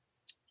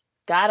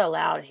God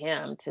allowed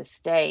him to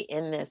stay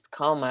in this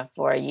coma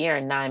for 1 year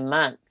and 9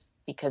 months,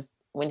 because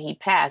when he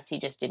passed, he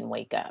just didn't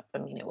wake up. I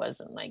mean, it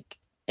wasn't like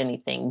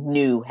anything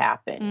new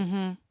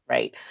happened,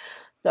 right?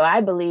 So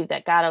I believe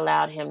that God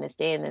allowed him to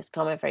stay in this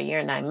coma for 1 year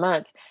and 9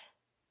 months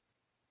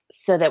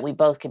so that we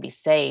both could be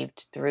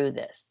saved through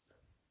this.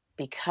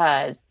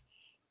 Because,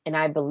 and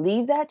I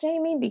believe that,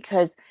 Jamie,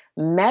 because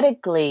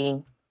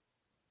medically,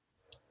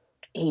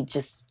 he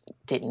just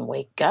didn't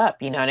wake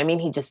up. You know what I mean?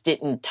 He just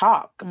didn't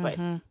talk, but,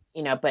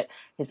 you know, but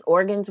his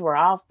organs were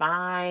all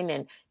fine,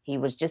 and he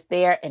was just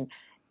there.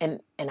 And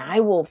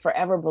I will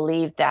forever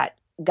believe that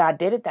God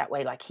did it that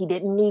way. Like, he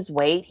didn't lose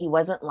weight. He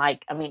wasn't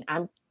like, I mean,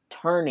 I'm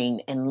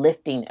turning and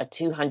lifting a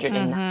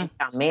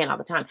 209-pound man all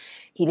the time.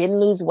 He didn't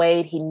lose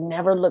weight. He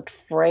never looked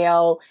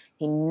frail.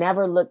 He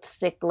never looked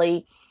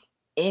sickly,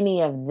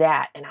 any of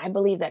that. And I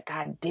believe that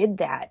God did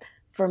that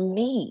for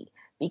me,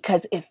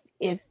 because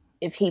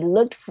if he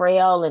looked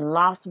frail and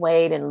lost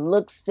weight and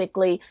looked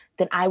sickly,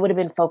 then I would have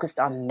been focused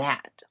on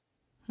that.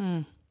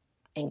 And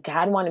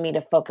God wanted me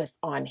to focus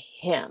on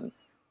him.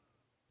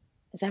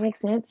 Does that make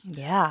sense?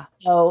 Yeah.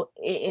 So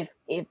if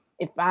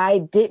I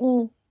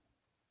didn't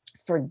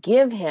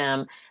forgive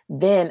him,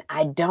 then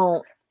I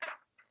don't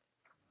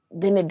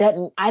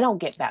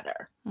get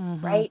better.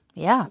 Right?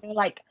 Yeah. You know,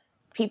 like,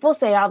 people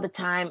say all the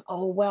time,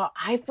 oh, well,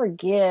 I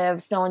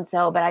forgive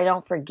so-and-so, but I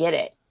don't forget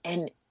it.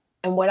 And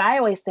what I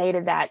always say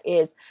to that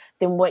is,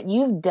 then what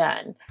you've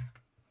done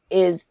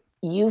is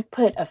you've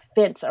put a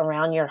fence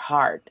around your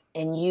heart,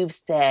 and you've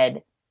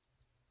said,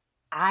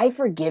 I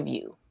forgive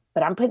you,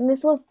 but I'm putting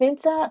this little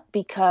fence up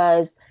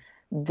because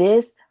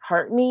this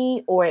hurt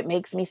me, or it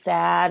makes me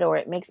sad, or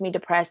it makes me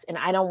depressed, and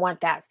I don't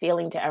want that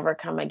feeling to ever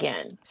come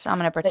again. So I'm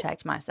going to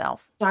protect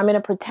myself. So I'm going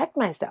to protect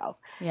myself.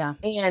 Yeah.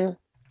 And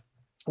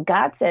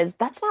God says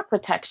that's not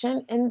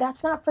protection, and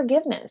that's not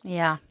forgiveness.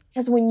 Yeah.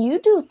 Because when you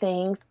do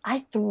things,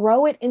 I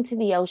throw it into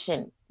the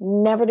ocean,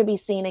 never to be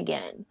seen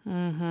again.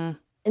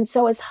 And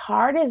so, as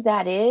hard as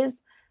that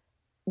is,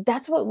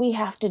 that's what we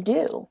have to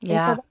do.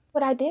 Yeah. And so that's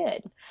what I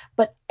did.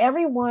 But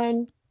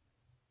everyone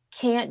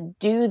can't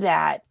do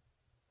that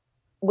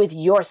with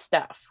your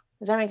stuff.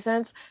 Does that make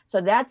sense? So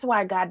that's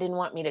why God didn't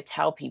want me to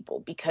tell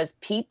people, because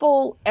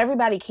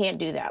everybody can't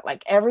do that.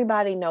 Like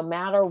everybody, no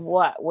matter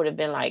what, would have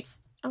been like,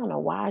 I don't know,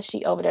 why is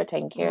she over there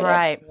taking care of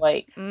that?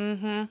 Like,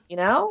 you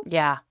know?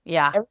 Yeah.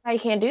 Yeah. Everybody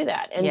can't do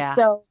that. And Yeah.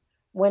 so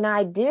when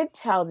I did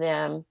tell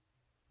them,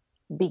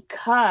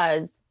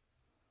 because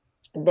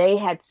they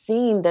had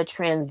seen the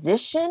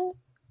transition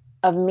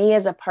of me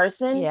as a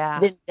person,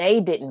 then they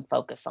didn't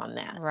focus on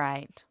that.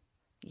 Right.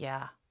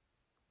 Yeah.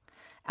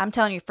 I'm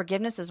telling you,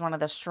 forgiveness is one of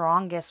the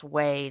strongest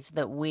ways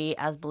that we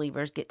as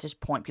believers get to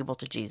point people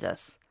to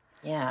Jesus.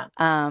 Yeah.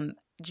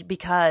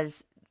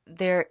 Because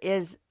there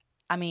is,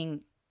 I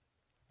mean,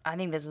 I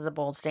think this is a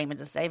bold statement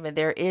to say, but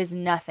there is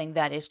nothing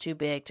that is too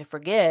big to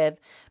forgive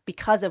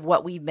because of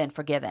what we've been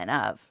forgiven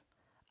of.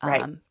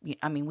 Right.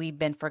 I mean, we've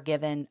been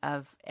forgiven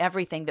of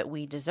everything that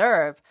we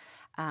deserve.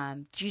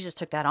 Jesus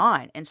took that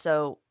on. And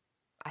so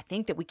I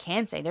think that we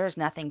can say there is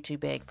nothing too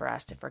big for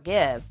us to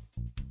forgive.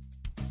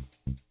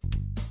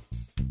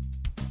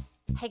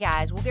 Hey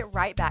guys, we'll get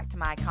right back to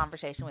my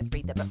conversation with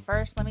Retha, but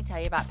first let me tell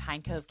you about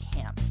Pine Cove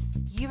Camps.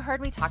 You've heard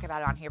me talk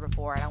about it on here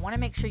before, and I want to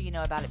make sure you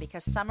know about it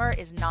because summer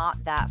is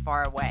not that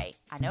far away.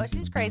 I know it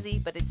seems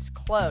crazy, but it's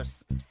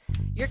close.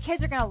 Your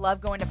kids are going to love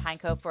going to Pine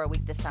Cove for a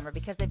week this summer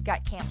because they've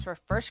got camps for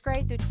 1st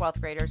grade through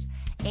 12th graders,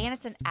 and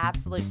it's an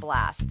absolute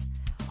blast.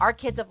 Our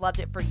kids have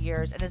loved it for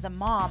years, and as a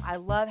mom, I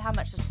love how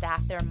much the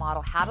staff there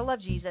model how to love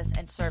Jesus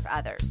and serve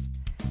others.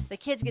 The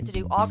kids get to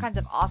do all kinds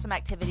of awesome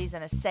activities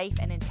in a safe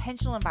and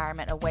intentional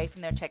environment away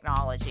from their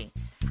technology.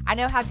 I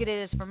know how good it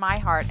is for my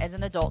heart as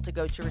an adult to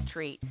go to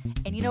retreat.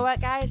 And you know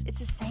what, guys? It's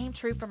the same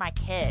true for my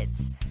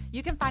kids.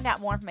 You can find out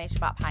more information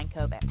about Pine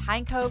Cove at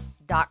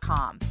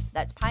pinecove.com.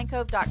 That's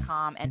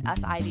pinecove.com, and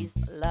us Ivies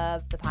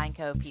love the Pine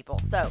Cove people.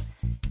 So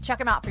check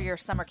them out for your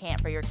summer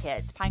camp for your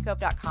kids,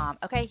 pinecove.com.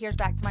 Okay, here's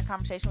back to my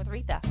conversation with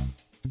Retha.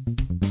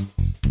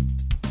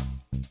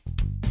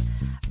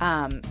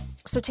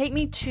 So take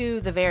me to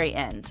the very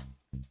end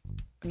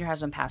when your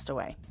husband passed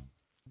away.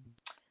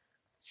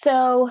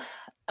 So,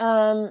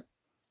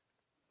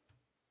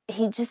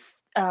 he just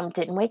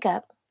didn't wake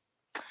up,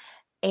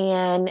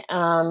 and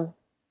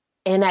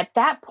at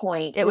that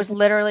point, it was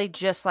literally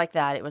just like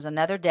that. It was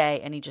another day,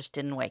 and he just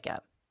didn't wake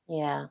up.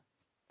 Yeah.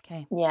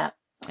 Okay. Yeah.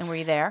 And were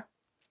you there?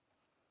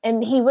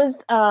 And he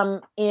was I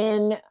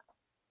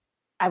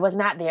was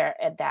not there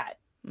at that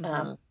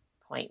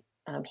point.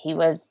 He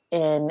was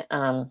in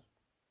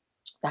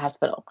the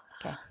hospital.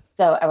 Okay.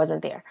 So I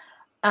wasn't there.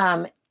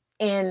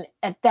 And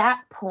at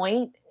that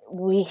point,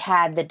 we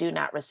had the do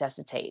not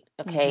resuscitate.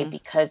 Okay.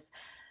 Because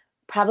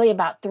probably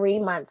about 3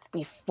 months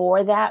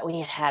before that, we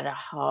had a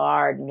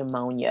hard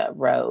pneumonia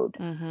road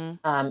in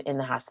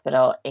the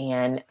hospital.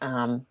 And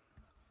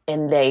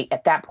they,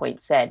 at that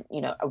point, said,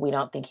 you know, we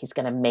don't think he's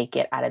going to make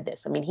it out of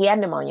this. I mean, he had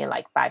pneumonia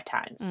like 5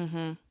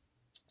 times.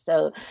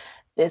 So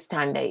this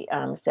time they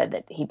said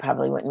that he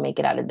probably wouldn't make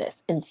it out of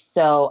this. And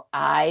so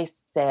I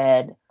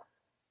said,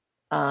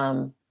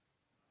 and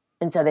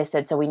so they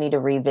said, so we need to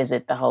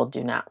revisit the whole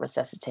do not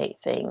resuscitate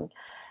thing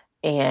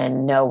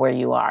and know where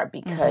you are,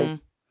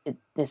 because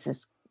this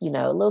is, you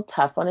know, a little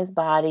tough on his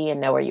body,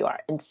 and know where you are.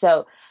 And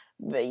so,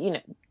 you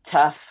know,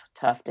 tough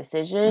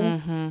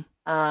decision.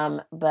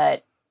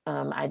 But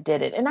I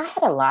did it. And I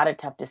had a lot of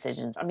tough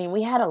decisions. I mean,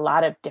 we had a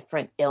lot of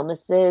different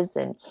illnesses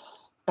and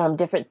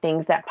different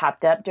things that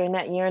popped up during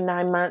that year and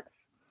 9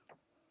 months.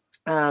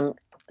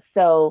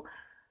 So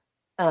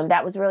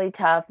that was really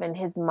tough. And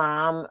his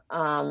mom,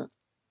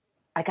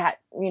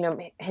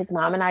 his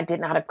mom and I did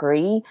not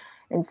agree.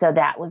 And so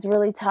that was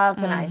really tough.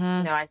 And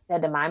I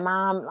said to my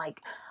mom, like,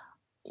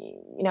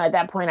 you know, at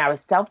that point I was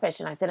selfish,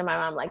 and I said to my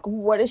mom, like,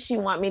 what does she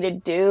want me to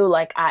do?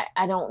 Like,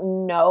 I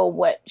don't know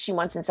what she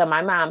wants. And so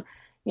my mom,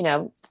 you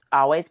know,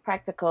 always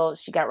practical,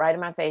 she got right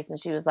in my face and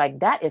she was like,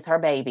 that is her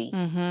baby.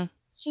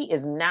 She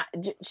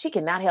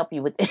cannot help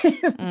you with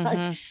this.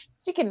 Like,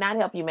 she cannot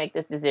help you make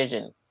this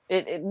decision.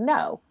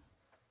 No,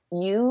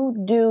 you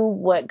do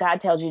what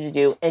God tells you to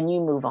do and you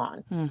move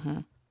on.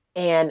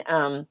 And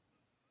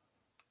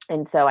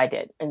so I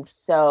did. And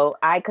so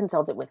I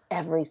consulted with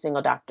every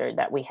single doctor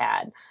that we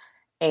had.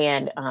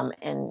 And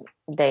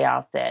they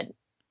all said,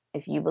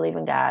 if you believe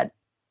in God,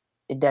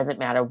 it doesn't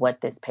matter what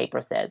this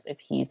paper says. If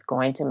he's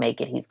going to make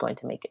it, he's going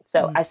to make it.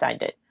 So I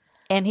signed it.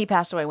 And he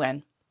passed away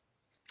when?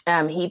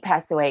 He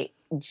passed away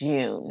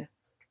June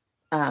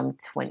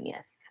 20th.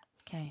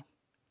 Okay.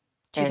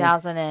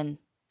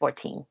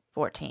 2014.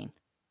 14.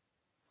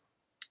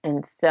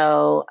 And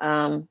so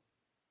I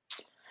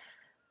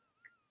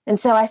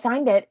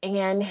signed it,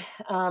 and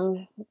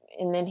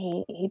then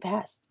he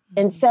passed.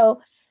 And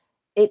so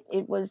it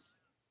was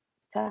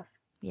tough.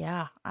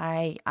 Yeah.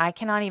 I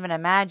cannot even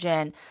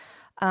imagine.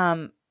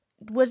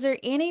 Was there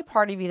any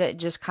part of you that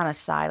just kind of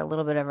sighed a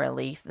little bit of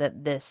relief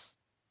that this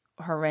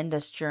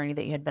horrendous journey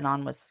that you had been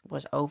on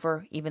was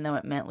over, even though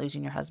it meant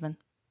losing your husband?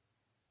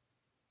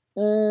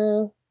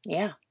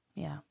 Yeah.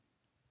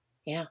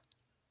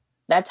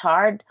 That's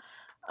hard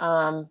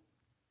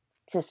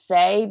to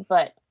say,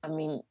 but I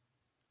mean,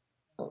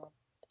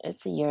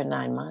 it's a year and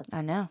 9 months.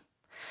 I know.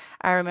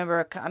 I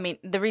remember, I mean,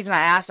 the reason I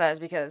asked that is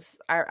because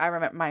I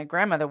remember my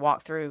grandmother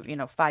walked through,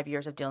 5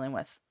 years of dealing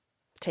with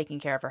taking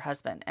care of her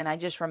husband. And I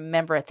just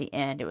remember at the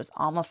end, it was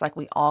almost like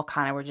we all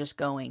kind of were just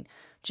going,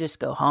 just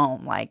go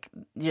home. Like,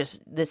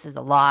 this is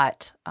a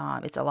lot.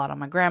 It's a lot on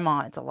my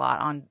grandma. It's a lot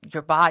on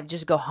your body.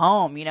 Just go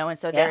home, And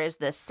so there is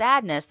this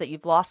sadness that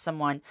you've lost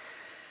someone.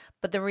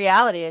 But the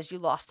reality is you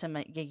lost him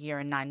a year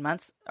and 9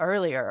 months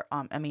earlier.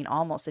 I mean,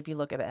 almost if you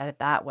look at it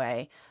that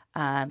way.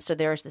 So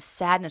there's the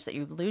sadness that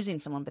you're losing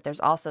someone, but there's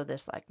also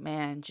this like,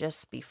 man,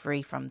 just be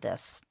free from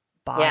this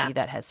body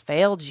that has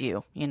failed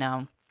you,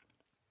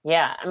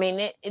 Yeah. I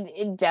mean,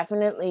 it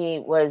definitely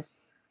was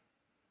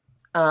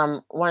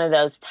one of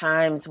those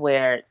times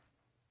where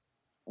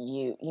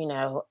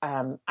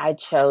I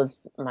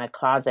chose my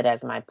closet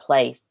as my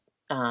place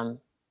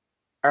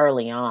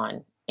early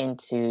on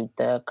into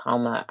the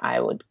coma.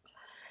 I would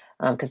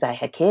because I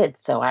had kids.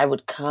 So I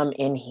would come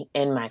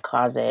in my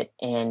closet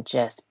and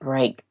just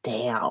break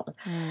down.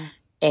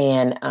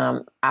 And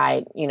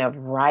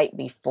right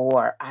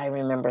before, I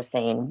remember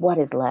saying, what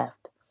is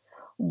left?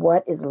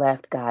 What is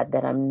left, God,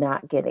 that I'm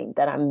not getting,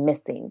 that I'm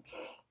missing?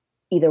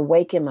 Either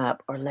wake him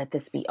up or let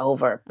this be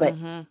over. But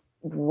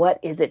what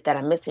is it that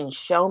I'm missing?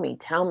 Show me,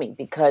 tell me,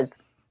 because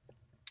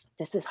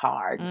this is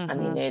hard. I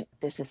mean,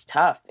 this is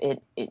tough.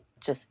 It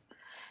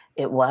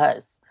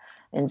was.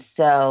 And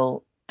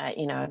so,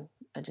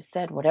 I just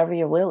said, whatever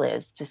your will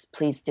is, just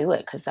please do it,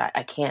 because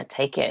I can't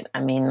take it.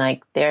 I mean,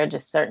 like, there are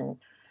just certain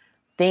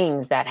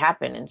things that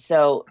happen. And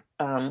so,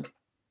 I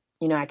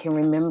can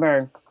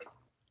remember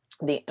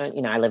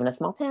I live in a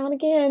small town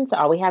again. So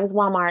all we have is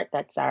Walmart.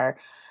 That's our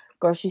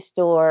grocery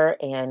store.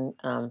 And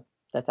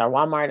that's our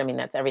Walmart. I mean,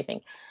 that's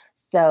everything.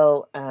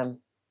 So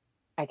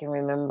I can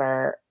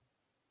remember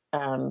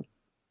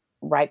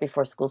right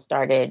before school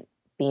started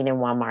being in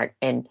Walmart.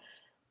 And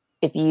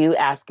if you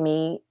ask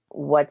me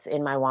what's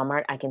in my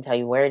Walmart, I can tell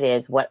you where it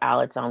is, what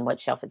aisle it's on, what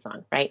shelf it's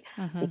on, right?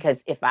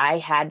 Because if I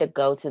had to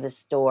go to the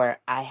store,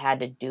 I had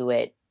to do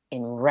it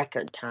in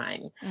record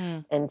time.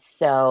 And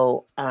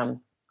so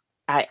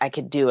I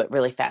could do it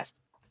really fast.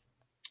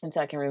 And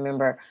so I can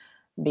remember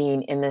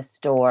being in the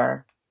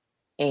store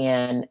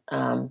and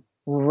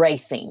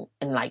racing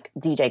and like,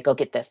 DJ, go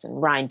get this,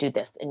 and Ryan, do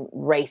this, and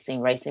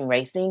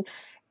racing.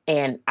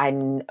 And I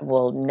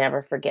will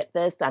never forget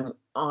this. I'm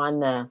on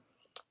the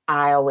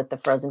aisle with the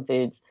frozen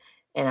foods,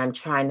 and I'm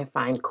trying to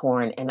find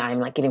corn, and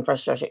I'm like getting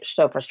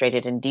so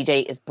frustrated. And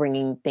DJ is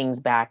bringing things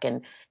back,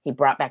 and he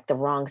brought back the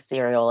wrong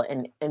cereal.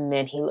 And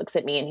then he looks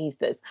at me and he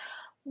says,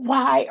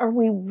 why are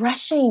we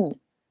rushing?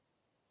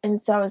 And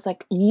so I was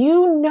like,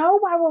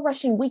 why we're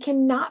rushing. We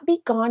cannot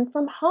be gone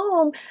from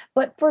home,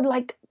 but for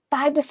like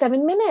 5 to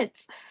 7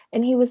 minutes.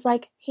 And he was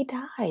like, he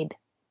died.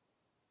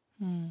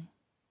 And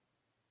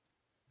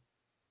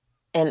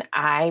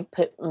I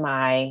put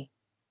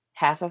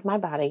half of my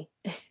body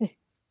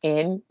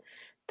in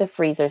the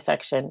freezer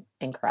section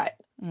and cried.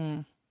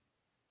 And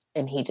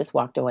he just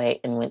walked away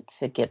and went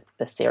to get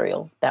the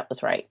cereal that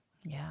was right.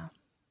 Yeah.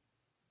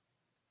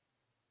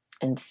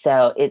 And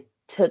so it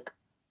took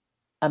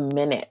a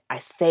minute. I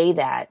say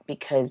that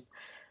because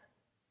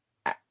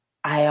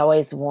I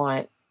always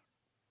want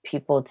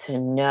people to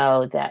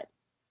know that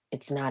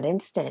it's not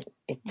instant.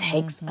 It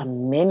takes a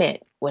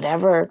minute.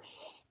 Whatever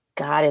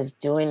God is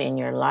doing in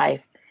your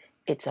life,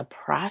 it's a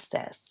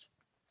process.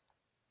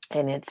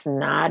 And it's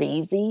not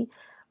easy,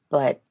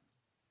 but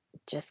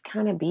just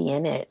kind of be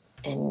in it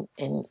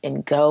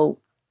and go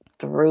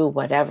through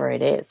whatever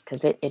it is,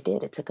 because it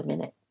did. It took a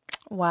minute.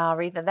 Wow,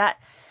 Retha,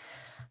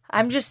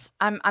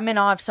 I'm in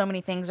awe of so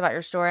many things about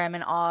your story. I'm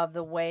in awe of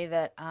the way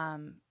that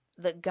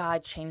that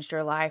God changed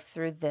your life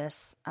through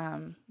this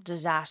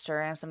disaster,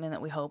 and something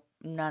that we hope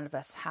none of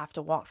us have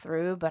to walk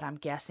through. But I'm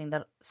guessing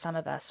that some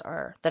of us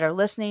that are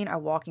listening are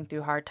walking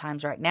through hard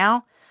times right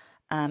now.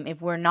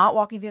 If we're not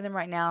walking through them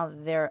right now,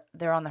 they're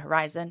on the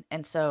horizon.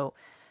 And so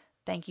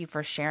thank you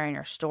for sharing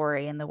your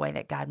story and the way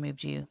that God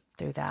moved you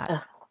through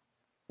that.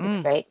 It's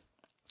great.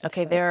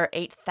 Okay, there are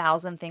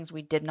 8,000 things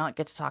we did not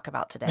get to talk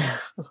about today.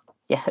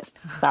 Yes,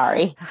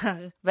 sorry.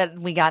 But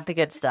we got the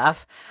good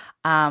stuff.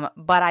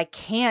 But I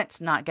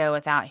can't not go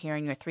without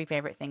hearing your 3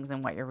 favorite things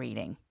and what you're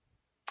reading.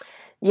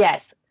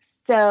 Yes.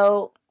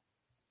 So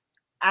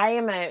I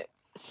am a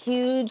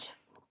huge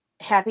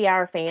Happy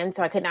Hour fan,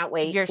 so I could not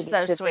wait. You're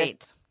so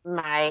sweet.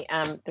 My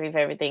 3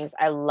 favorite things.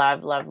 I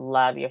love, love,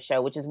 love your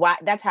show, which is why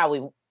that's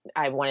how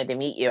I wanted to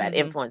meet you at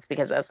Influence,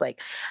 because I was like,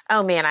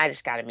 oh man, I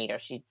just got to meet her.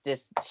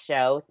 This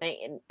show thing.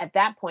 And at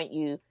that point,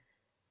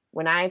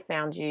 when I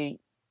found you,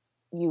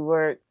 you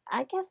were,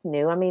 I guess,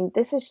 new. I mean,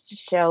 this is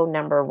show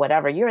number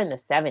whatever. You're in the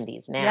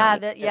 70s now.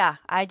 Yeah.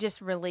 I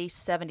just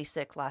released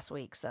 76 last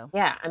week. So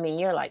yeah, I mean,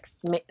 you're like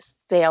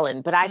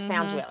sailing. But I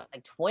found you at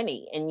like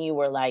 20, and you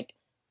were like,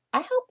 I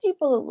hope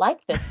people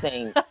like this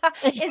thing.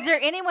 Is there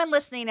anyone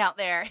listening out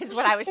there? Is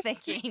what I was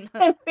thinking.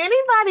 If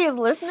anybody is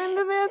listening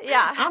to this,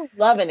 yeah, I'm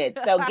loving it.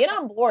 So get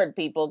on board,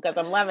 people, because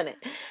I'm loving it.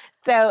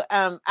 So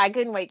I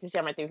couldn't wait to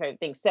share my 3 favorite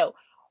things. So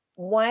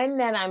one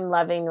that I'm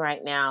loving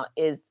right now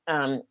is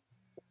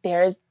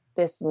there's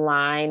this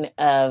line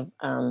of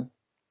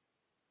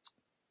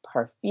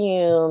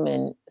perfume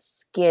and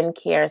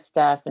skincare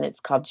stuff, and it's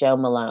called Jo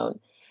Malone.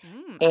 I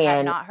have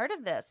And not heard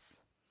of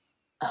this.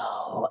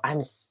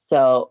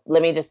 oh,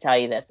 let me just tell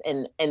you this.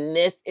 And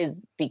this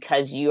is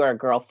because you are a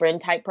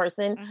girlfriend type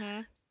person.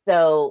 Mm-hmm.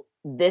 So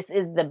this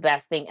is the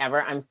best thing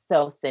ever. I'm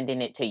so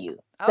sending it to you.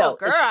 So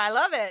girl, I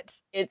love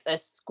it. It's a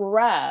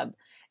scrub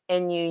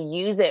and you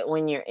use it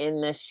when you're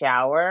in the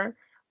shower,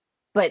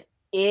 but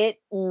it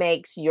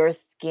makes your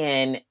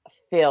skin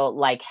feel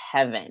like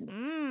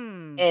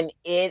heaven. And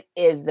it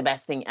is the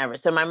best thing ever.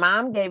 So my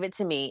mom gave it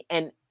to me,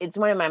 and it's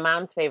one of my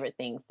mom's favorite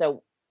things.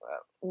 So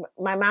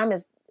my mom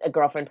is a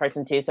girlfriend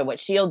person too. So what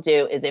she'll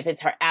do is if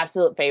it's her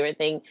absolute favorite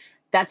thing,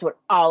 that's what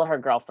all of her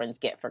girlfriends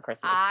get for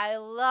Christmas. I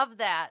love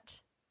that.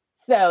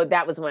 So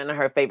that was one of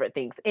her favorite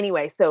things.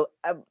 Anyway, so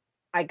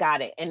I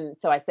got it. And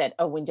so I said,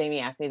 oh, when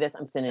Jamie asked me this,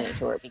 I'm sending it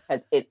to her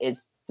because it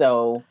is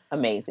so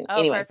amazing. Oh,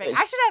 anyway, perfect.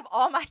 I should have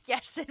all my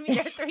guests send me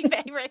their 3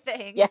 favorite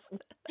things. Yes.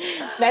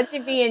 That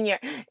should be in your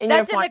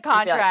That's in the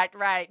contract,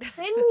 right.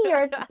 Send me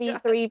your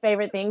 3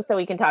 favorite things so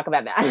we can talk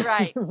about that.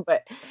 Right.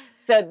 But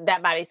so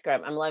that body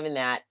scrub, I'm loving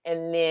that.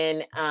 And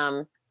then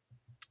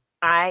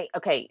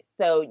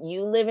so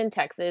you live in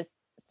Texas,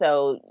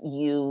 so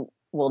you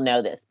will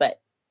know this, but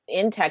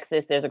in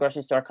Texas, there's a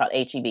grocery store called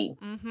H-E-B.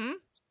 Mm-hmm.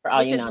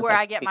 Which is where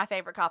I get my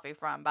favorite coffee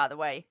from, by the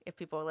way, if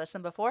people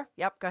listened before.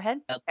 Yep, go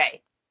ahead.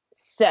 Okay.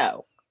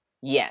 So,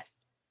 yes,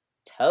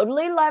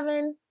 totally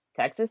loving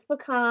Texas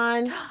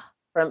pecan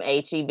from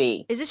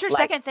H-E-B. Is this your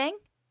second thing?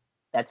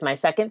 That's my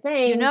second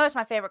thing. You know it's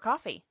my favorite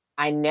coffee.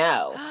 I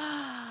know.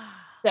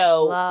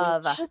 So,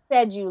 when you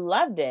said you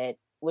loved it,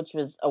 which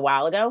was a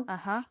while ago,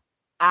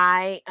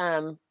 I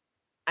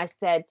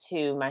said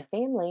to my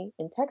family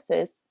in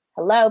Texas,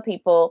 hello,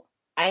 people,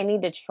 I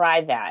need to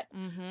try that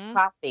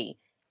coffee.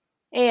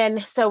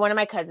 And so one of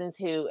my cousins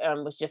who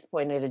was just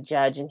appointed a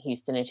judge in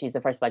Houston, and she's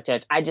the first Black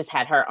judge, I just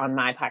had her on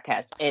my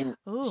podcast, and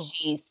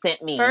she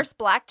sent me. First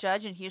Black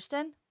judge in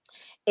Houston?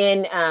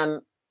 In,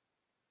 in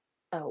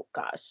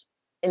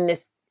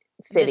this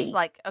city.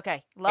 This,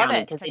 okay, love county,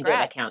 it. Because they do it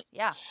by county.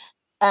 Yeah.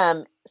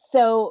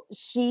 So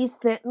she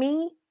sent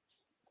me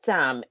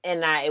some,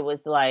 and it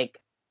was like,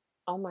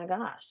 oh my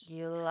gosh.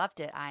 You loved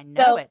it. I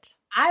know it.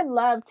 I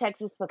love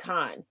Texas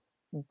pecan,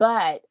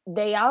 but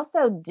they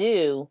also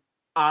do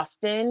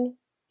Austin,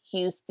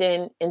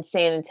 Houston, and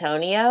San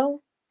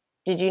Antonio.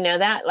 Did you know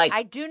that?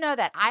 I do know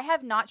that. I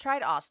have not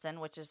tried Austin,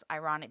 which is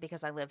ironic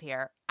because I live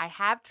here. I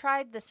have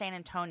tried the San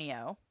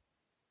Antonio.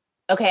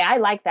 Okay, I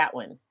like that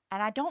one.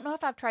 And I don't know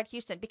if I've tried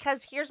Houston,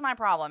 because here's my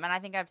problem, and I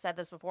think I've said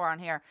this before on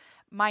here.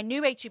 My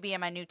new H-E-B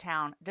in my new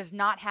town does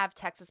not have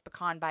Texas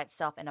pecan by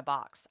itself in a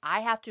box.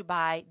 I have to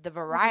buy the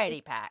variety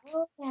pack.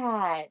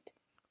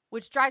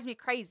 Which drives me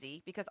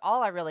crazy because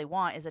all I really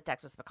want is a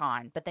Texas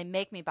pecan, but they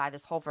make me buy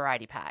this whole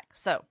variety pack.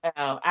 So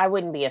I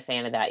wouldn't be a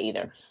fan of that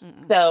either. Mm-mm.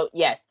 So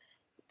yes.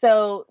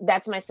 So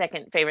that's my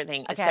second favorite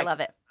thing. Okay, I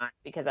love it.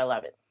 Because I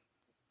love it.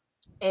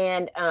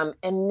 And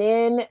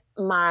then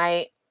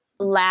my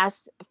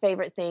last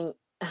favorite thing,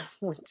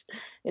 which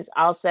is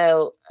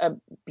also a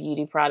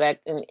beauty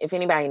product. And if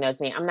anybody knows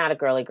me, I'm not a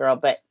girly girl,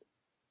 but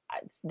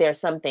there's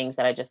some things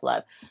that I just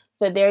love.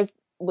 So there's,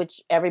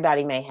 which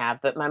everybody may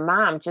have, but my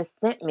mom just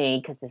sent me,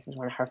 because this is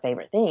one of her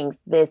favorite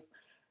things, this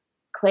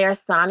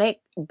Clarisonic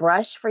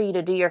brush for you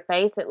to do your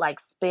face. It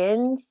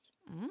spins.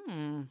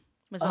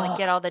 Was it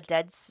get all the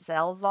dead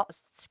cells off,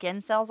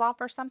 skin cells off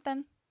or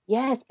something?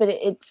 Yes, but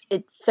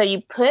it's so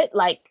you put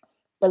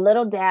a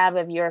little dab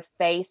of your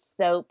face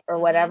soap or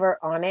whatever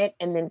on it,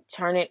 and then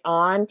turn it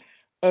on,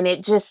 and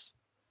it just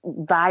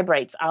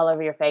vibrates all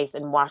over your face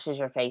and washes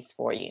your face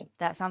for you.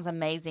 That sounds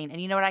amazing. And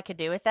you know what I could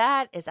do with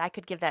that is I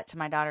could give that to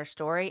my daughter's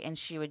Story, and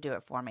she would do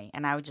it for me.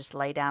 And I would just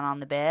lay down on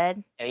the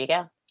bed. There you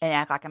go. And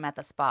act like I'm at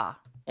the spa.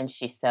 And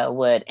she so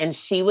would. And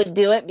she would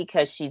do it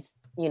because she's,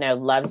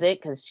 loves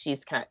it, because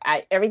she's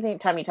every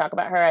time you talk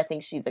about her, I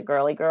think she's a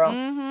girly girl.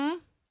 Mm-hmm.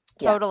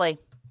 Yeah. Totally.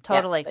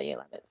 Yeah, so you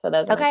love it. So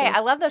those are okay.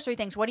 I love those 3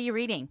 things. What are you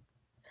reading?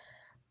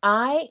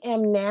 I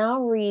am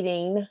now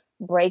reading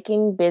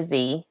Breaking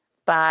Busy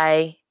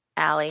by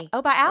Allie.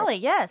 Oh, by Allie,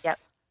 yes. Yep.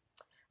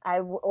 I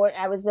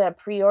was a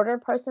pre-order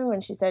person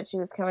when she said she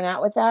was coming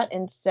out with that,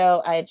 and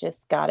so I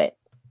just got it.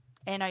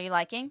 And are you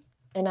liking?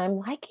 And I'm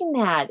liking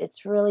that.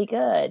 It's really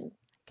good.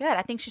 Good.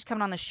 I think she's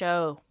coming on the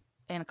show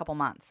in a couple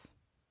months.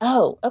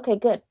 Oh, okay,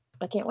 good.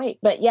 I can't wait.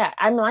 But yeah,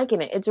 I'm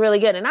liking it. It's really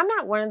good. And I'm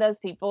not one of those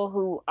people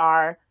who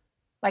are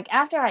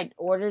after I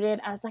ordered it,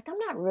 I was I'm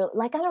not really,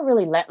 I don't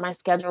really let my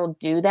schedule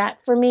do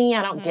that for me.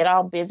 I don't get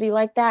all busy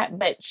like that,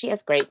 but she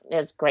has great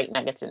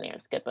nuggets in there.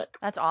 It's a good book.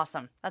 That's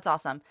awesome.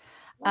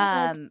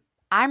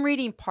 I'm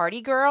reading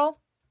Party Girl,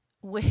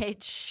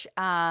 which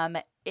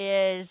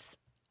is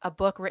a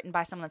book written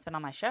by someone that's been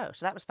on my show.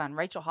 So that was fun.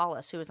 Rachel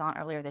Hollis, who was on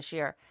earlier this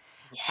year.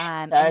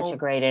 Yes, such a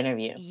great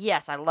interview.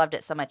 Yes, I loved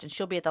it so much. And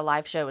she'll be at the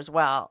live show as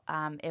well.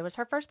 It was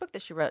her first book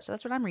that she wrote, so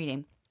that's what I'm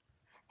reading.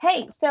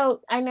 Hey,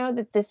 so I know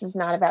that this is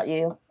not about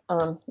you,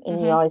 and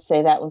you always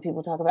say that when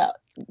people talk about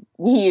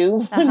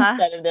you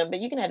instead of them,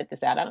 but you can edit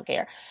this out. I don't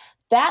care.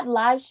 that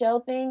live show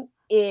thing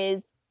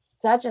is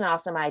such an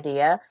awesome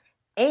idea.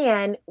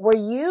 And were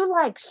you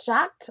like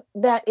shocked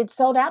that it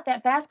sold out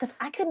that fast? Because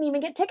I couldn't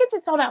even get tickets.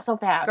 It sold out so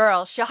fast.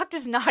 Girl, shocked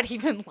is not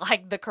even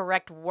like the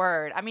correct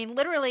word. I mean,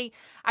 literally,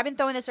 I've been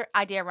throwing this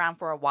idea around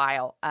for a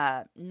while.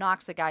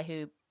 Knox, the guy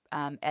who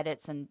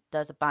edits and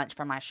does a bunch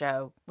for my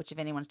show, which if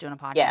anyone's doing a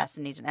podcast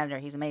and needs an editor,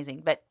 he's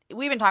amazing. But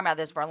we've been talking about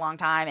this for a long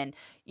time. And,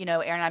 you know,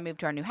 Aaron and I moved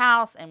to our new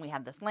house and we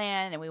have this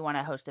land and we want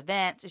to host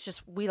events. It's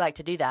just, we like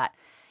to do that.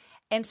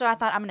 And so I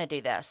thought, I'm going to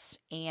do this.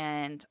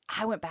 And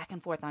I went back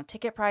and forth on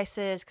ticket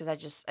prices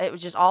because it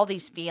was just all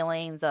these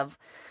feelings of,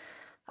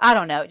 I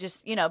don't know,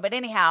 just, you know, but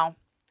anyhow,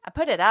 I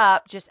put it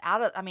up just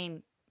out of, I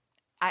mean,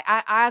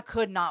 I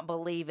could not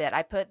believe it.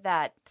 I put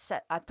a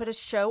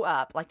show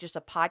up, like just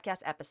a podcast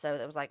episode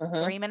that was like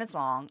 3 minutes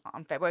long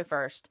on February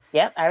 1st.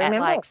 Yep, I remember.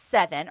 At like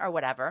 7 or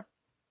whatever.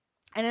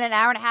 And in an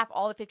hour and a half,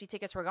 all the 50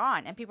 tickets were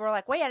gone. And people were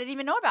like, wait, I didn't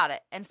even know about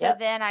it. And so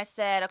then I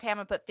said, okay, I'm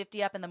going to put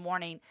 50 up in the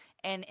morning.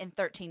 And in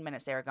 13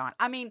 minutes, they were gone.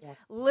 I mean,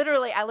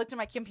 literally, I looked at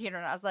my computer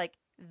and I was like,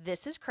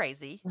 this is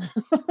crazy.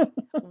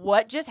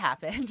 What just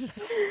happened?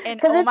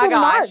 And oh my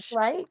gosh. March,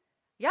 right?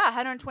 Yeah,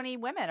 120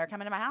 women are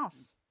coming to my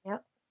house.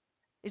 Yep.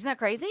 Isn't that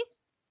crazy?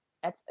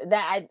 That's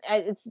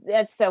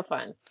so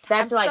fun.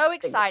 I'm so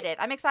excited.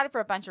 I'm excited for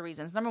a bunch of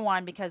reasons. Number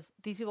one, because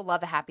these people love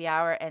the happy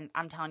hour, and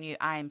I'm telling you,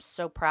 I am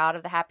so proud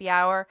of the happy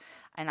hour,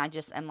 and I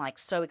just am like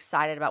so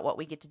excited about what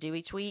we get to do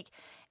each week.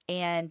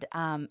 And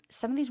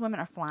some of these women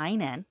are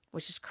flying in,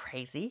 which is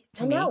crazy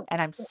to me,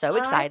 and I'm so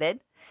excited.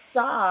 I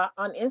saw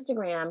on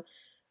Instagram,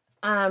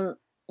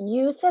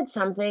 you said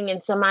something,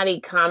 and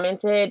somebody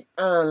commented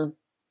that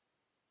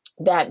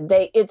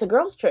it's a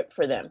girls' trip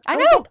for them. I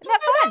know, isn't that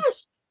fun?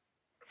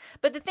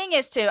 But the thing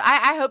is, too,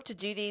 I hope to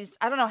do these.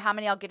 I don't know how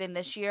many I'll get in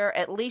this year,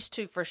 at least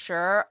 2 for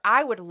sure.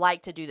 I would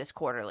like to do this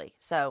quarterly.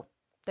 So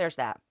there's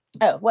that.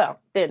 Oh, well,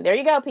 then there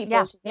you go, people.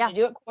 Yeah, She's going to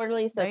do it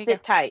quarterly, so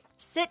sit tight.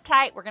 Sit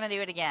tight. We're going to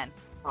do it again.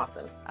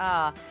 Awesome.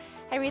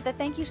 Hey, Retha,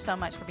 thank you so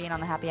much for being on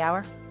the happy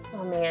hour.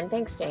 Oh, man.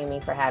 Thanks, Jamie,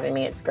 for having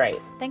me. It's great.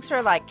 Thanks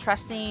for,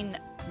 trusting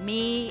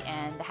me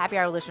and the happy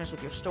hour listeners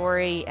with your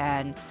story.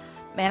 And,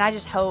 man, I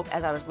just hope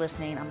as I was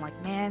listening, I'm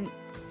like, man,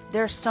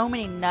 there are so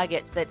many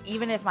nuggets that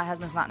even if my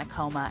husband's not in a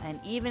coma and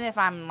even if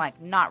I'm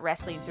not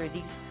wrestling through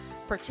these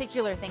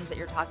particular things that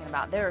you're talking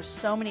about, there are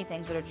so many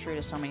things that are true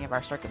to so many of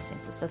our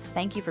circumstances. So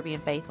thank you for being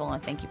faithful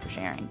and thank you for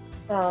sharing.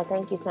 Oh,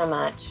 thank you so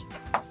much.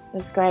 It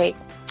was great.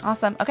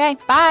 Awesome. Okay.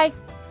 Bye.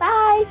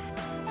 Bye.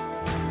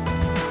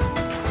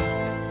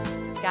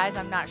 Guys,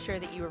 I'm not sure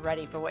that you were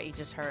ready for what you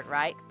just heard,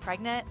 right?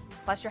 Pregnant,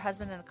 plus your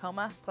husband in a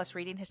coma, plus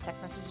reading his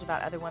text messages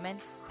about other women.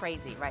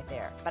 Crazy right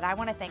there. But I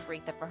want to thank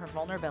Retha for her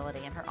vulnerability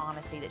and her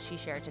honesty that she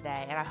shared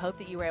today. And I hope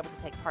that you were able to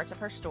take parts of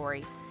her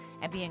story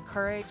and be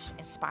encouraged,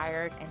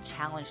 inspired, and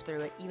challenged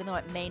through it, even though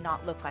it may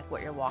not look like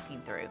what you're walking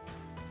through.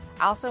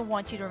 I also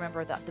want you to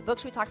remember that the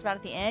books we talked about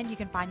at the end, you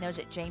can find those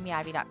at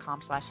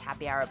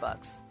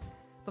jamieivy.com/happyhourbooks.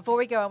 Before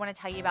we go, I want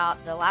to tell you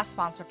about the last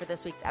sponsor for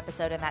this week's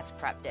episode, and that's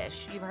Prep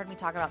Dish. You've heard me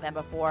talk about them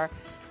before.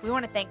 We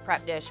want to thank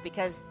Prep Dish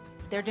because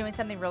they're doing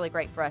something really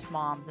great for us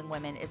moms and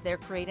women is they're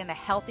creating a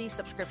healthy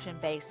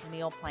subscription-based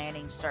meal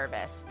planning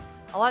service.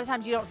 A lot of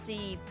times you don't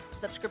see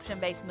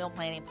subscription-based meal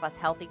planning plus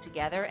healthy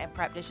together, and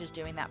Prep Dish is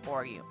doing that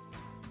for you.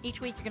 Each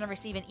week you're going to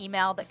receive an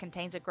email that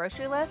contains a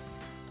grocery list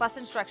plus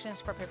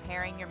instructions for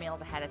preparing your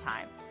meals ahead of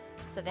time.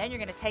 So then you're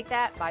going to take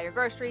that, buy your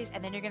groceries,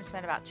 and then you're going to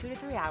spend about 2 to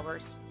 3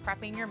 hours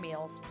prepping your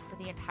meals for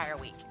the entire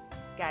week.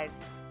 Guys,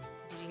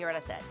 did you hear what I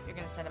said? You're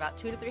going to spend about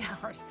 2 to 3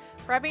 hours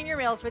prepping your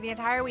meals for the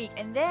entire week.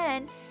 And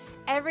then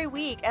every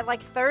week at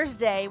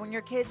Thursday when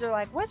your kids are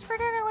like, what's for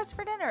dinner? What's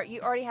for dinner?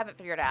 You already have it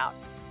figured out.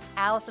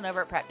 Allison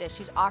over at Prep Dish,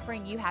 she's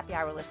offering you happy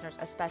hour listeners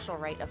a special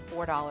rate of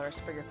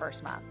 $4 for your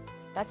first month.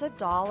 That's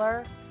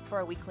 $1 for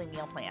a weekly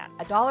meal plan.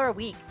 $1 a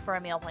week for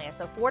a meal plan.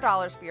 So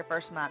 $4 for your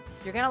first month.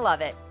 You're going to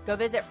love it. Go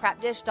visit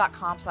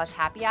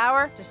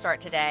prepdish.com/happyhour to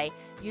start today.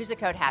 Use the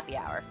code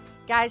happyhour.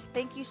 Guys,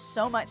 thank you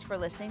so much for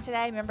listening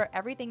today. Remember,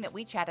 everything that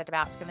we chatted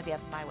about is going to be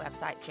up on my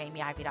website,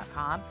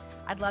 jamieivy.com.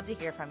 I'd love to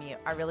hear from you.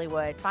 I really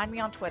would. Find me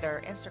on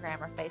Twitter, Instagram,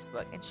 or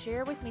Facebook, and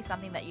share with me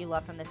something that you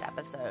love from this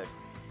episode.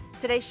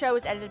 Today's show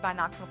is edited by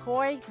Knox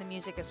McCoy. The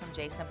music is from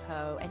Jason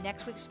Poe. And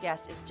next week's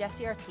guest is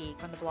Jessie Artigue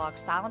from the blog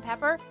Style and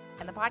Pepper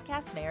and the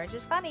podcast Marriage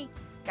is Funny.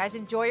 Guys,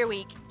 enjoy your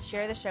week.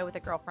 Share the show with a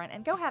girlfriend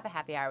and go have a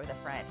happy hour with a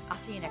friend. I'll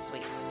see you next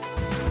week.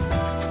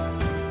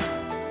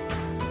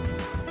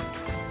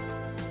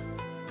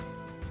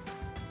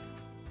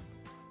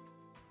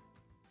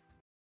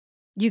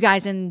 You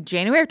guys, in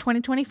January of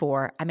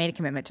 2024, I made a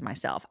commitment to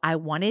myself. I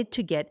wanted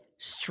to get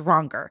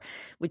stronger,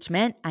 which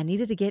meant I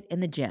needed to get in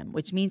the gym,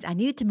 which means I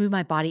needed to move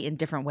my body in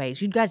different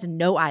ways. You guys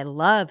know I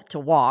love to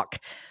walk.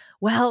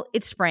 Well,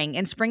 it's spring,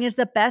 and spring is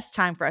the best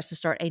time for us to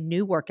start a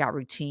new workout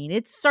routine.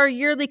 It's our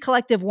yearly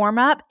collective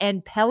warm-up,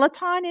 and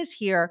Peloton is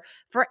here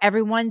for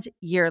everyone's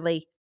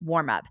yearly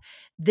warm-up.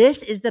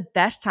 This is the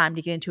best time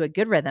to get into a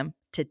good rhythm,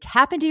 to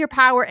tap into your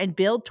power and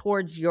build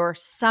towards your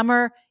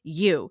summer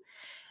you.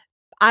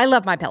 I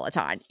love my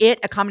Peloton. It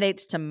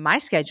accommodates to my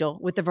schedule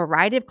with a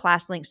variety of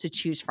class links to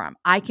choose from.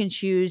 I can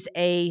choose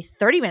a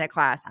 30-minute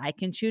class. I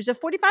can choose a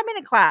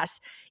 45-minute class.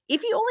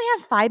 If you only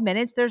have 5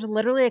 minutes, there's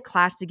literally a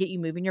class to get you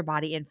moving your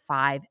body in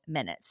 5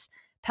 minutes.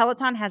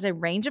 Peloton has a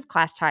range of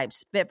class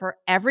types fit for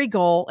every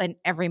goal and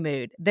every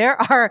mood. There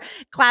are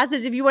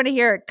classes if you want to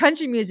hear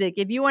country music,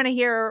 if you want to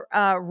hear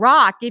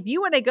rock, if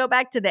you want to go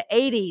back to the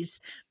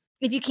 80s.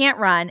 If you can't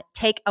run,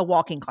 take a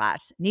walking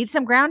class. Need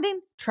some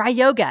grounding? Try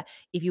yoga.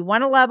 If you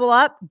want to level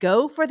up,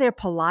 go for their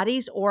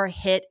Pilates or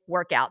HIIT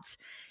workouts.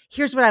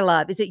 Here's what I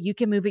love is that you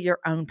can move at your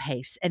own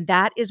pace. And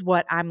that is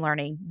what I'm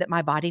learning that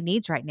my body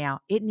needs right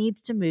now. It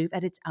needs to move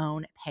at its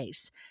own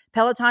pace.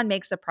 Peloton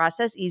makes the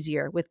process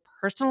easier with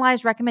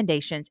personalized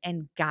recommendations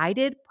and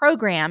guided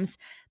programs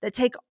that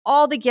take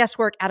all the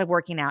guesswork out of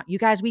working out. You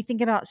guys, we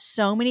think about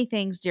so many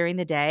things during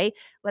the day.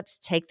 Let's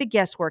take the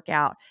guesswork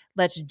out.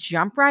 Let's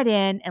jump right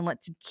in and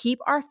let's keep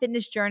our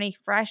fitness journey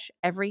fresh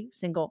every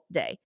single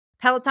day.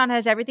 Peloton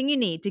has everything you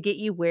need to get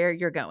you where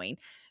you're going.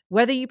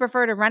 Whether you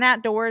prefer to run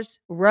outdoors,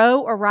 row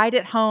or ride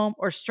at home,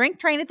 or strength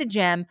train at the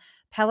gym,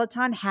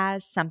 Peloton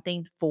has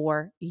something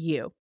for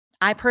you.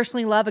 I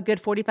personally love a good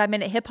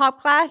 45-minute hip hop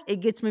class. It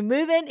gets me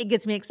moving. It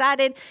gets me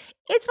excited.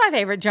 It's my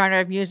favorite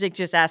genre of music.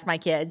 Just ask my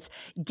kids.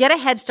 Get a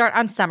head start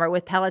on summer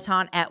with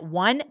Peloton at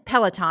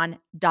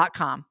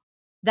onepeloton.com.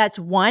 That's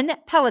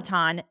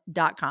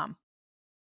onepeloton.com.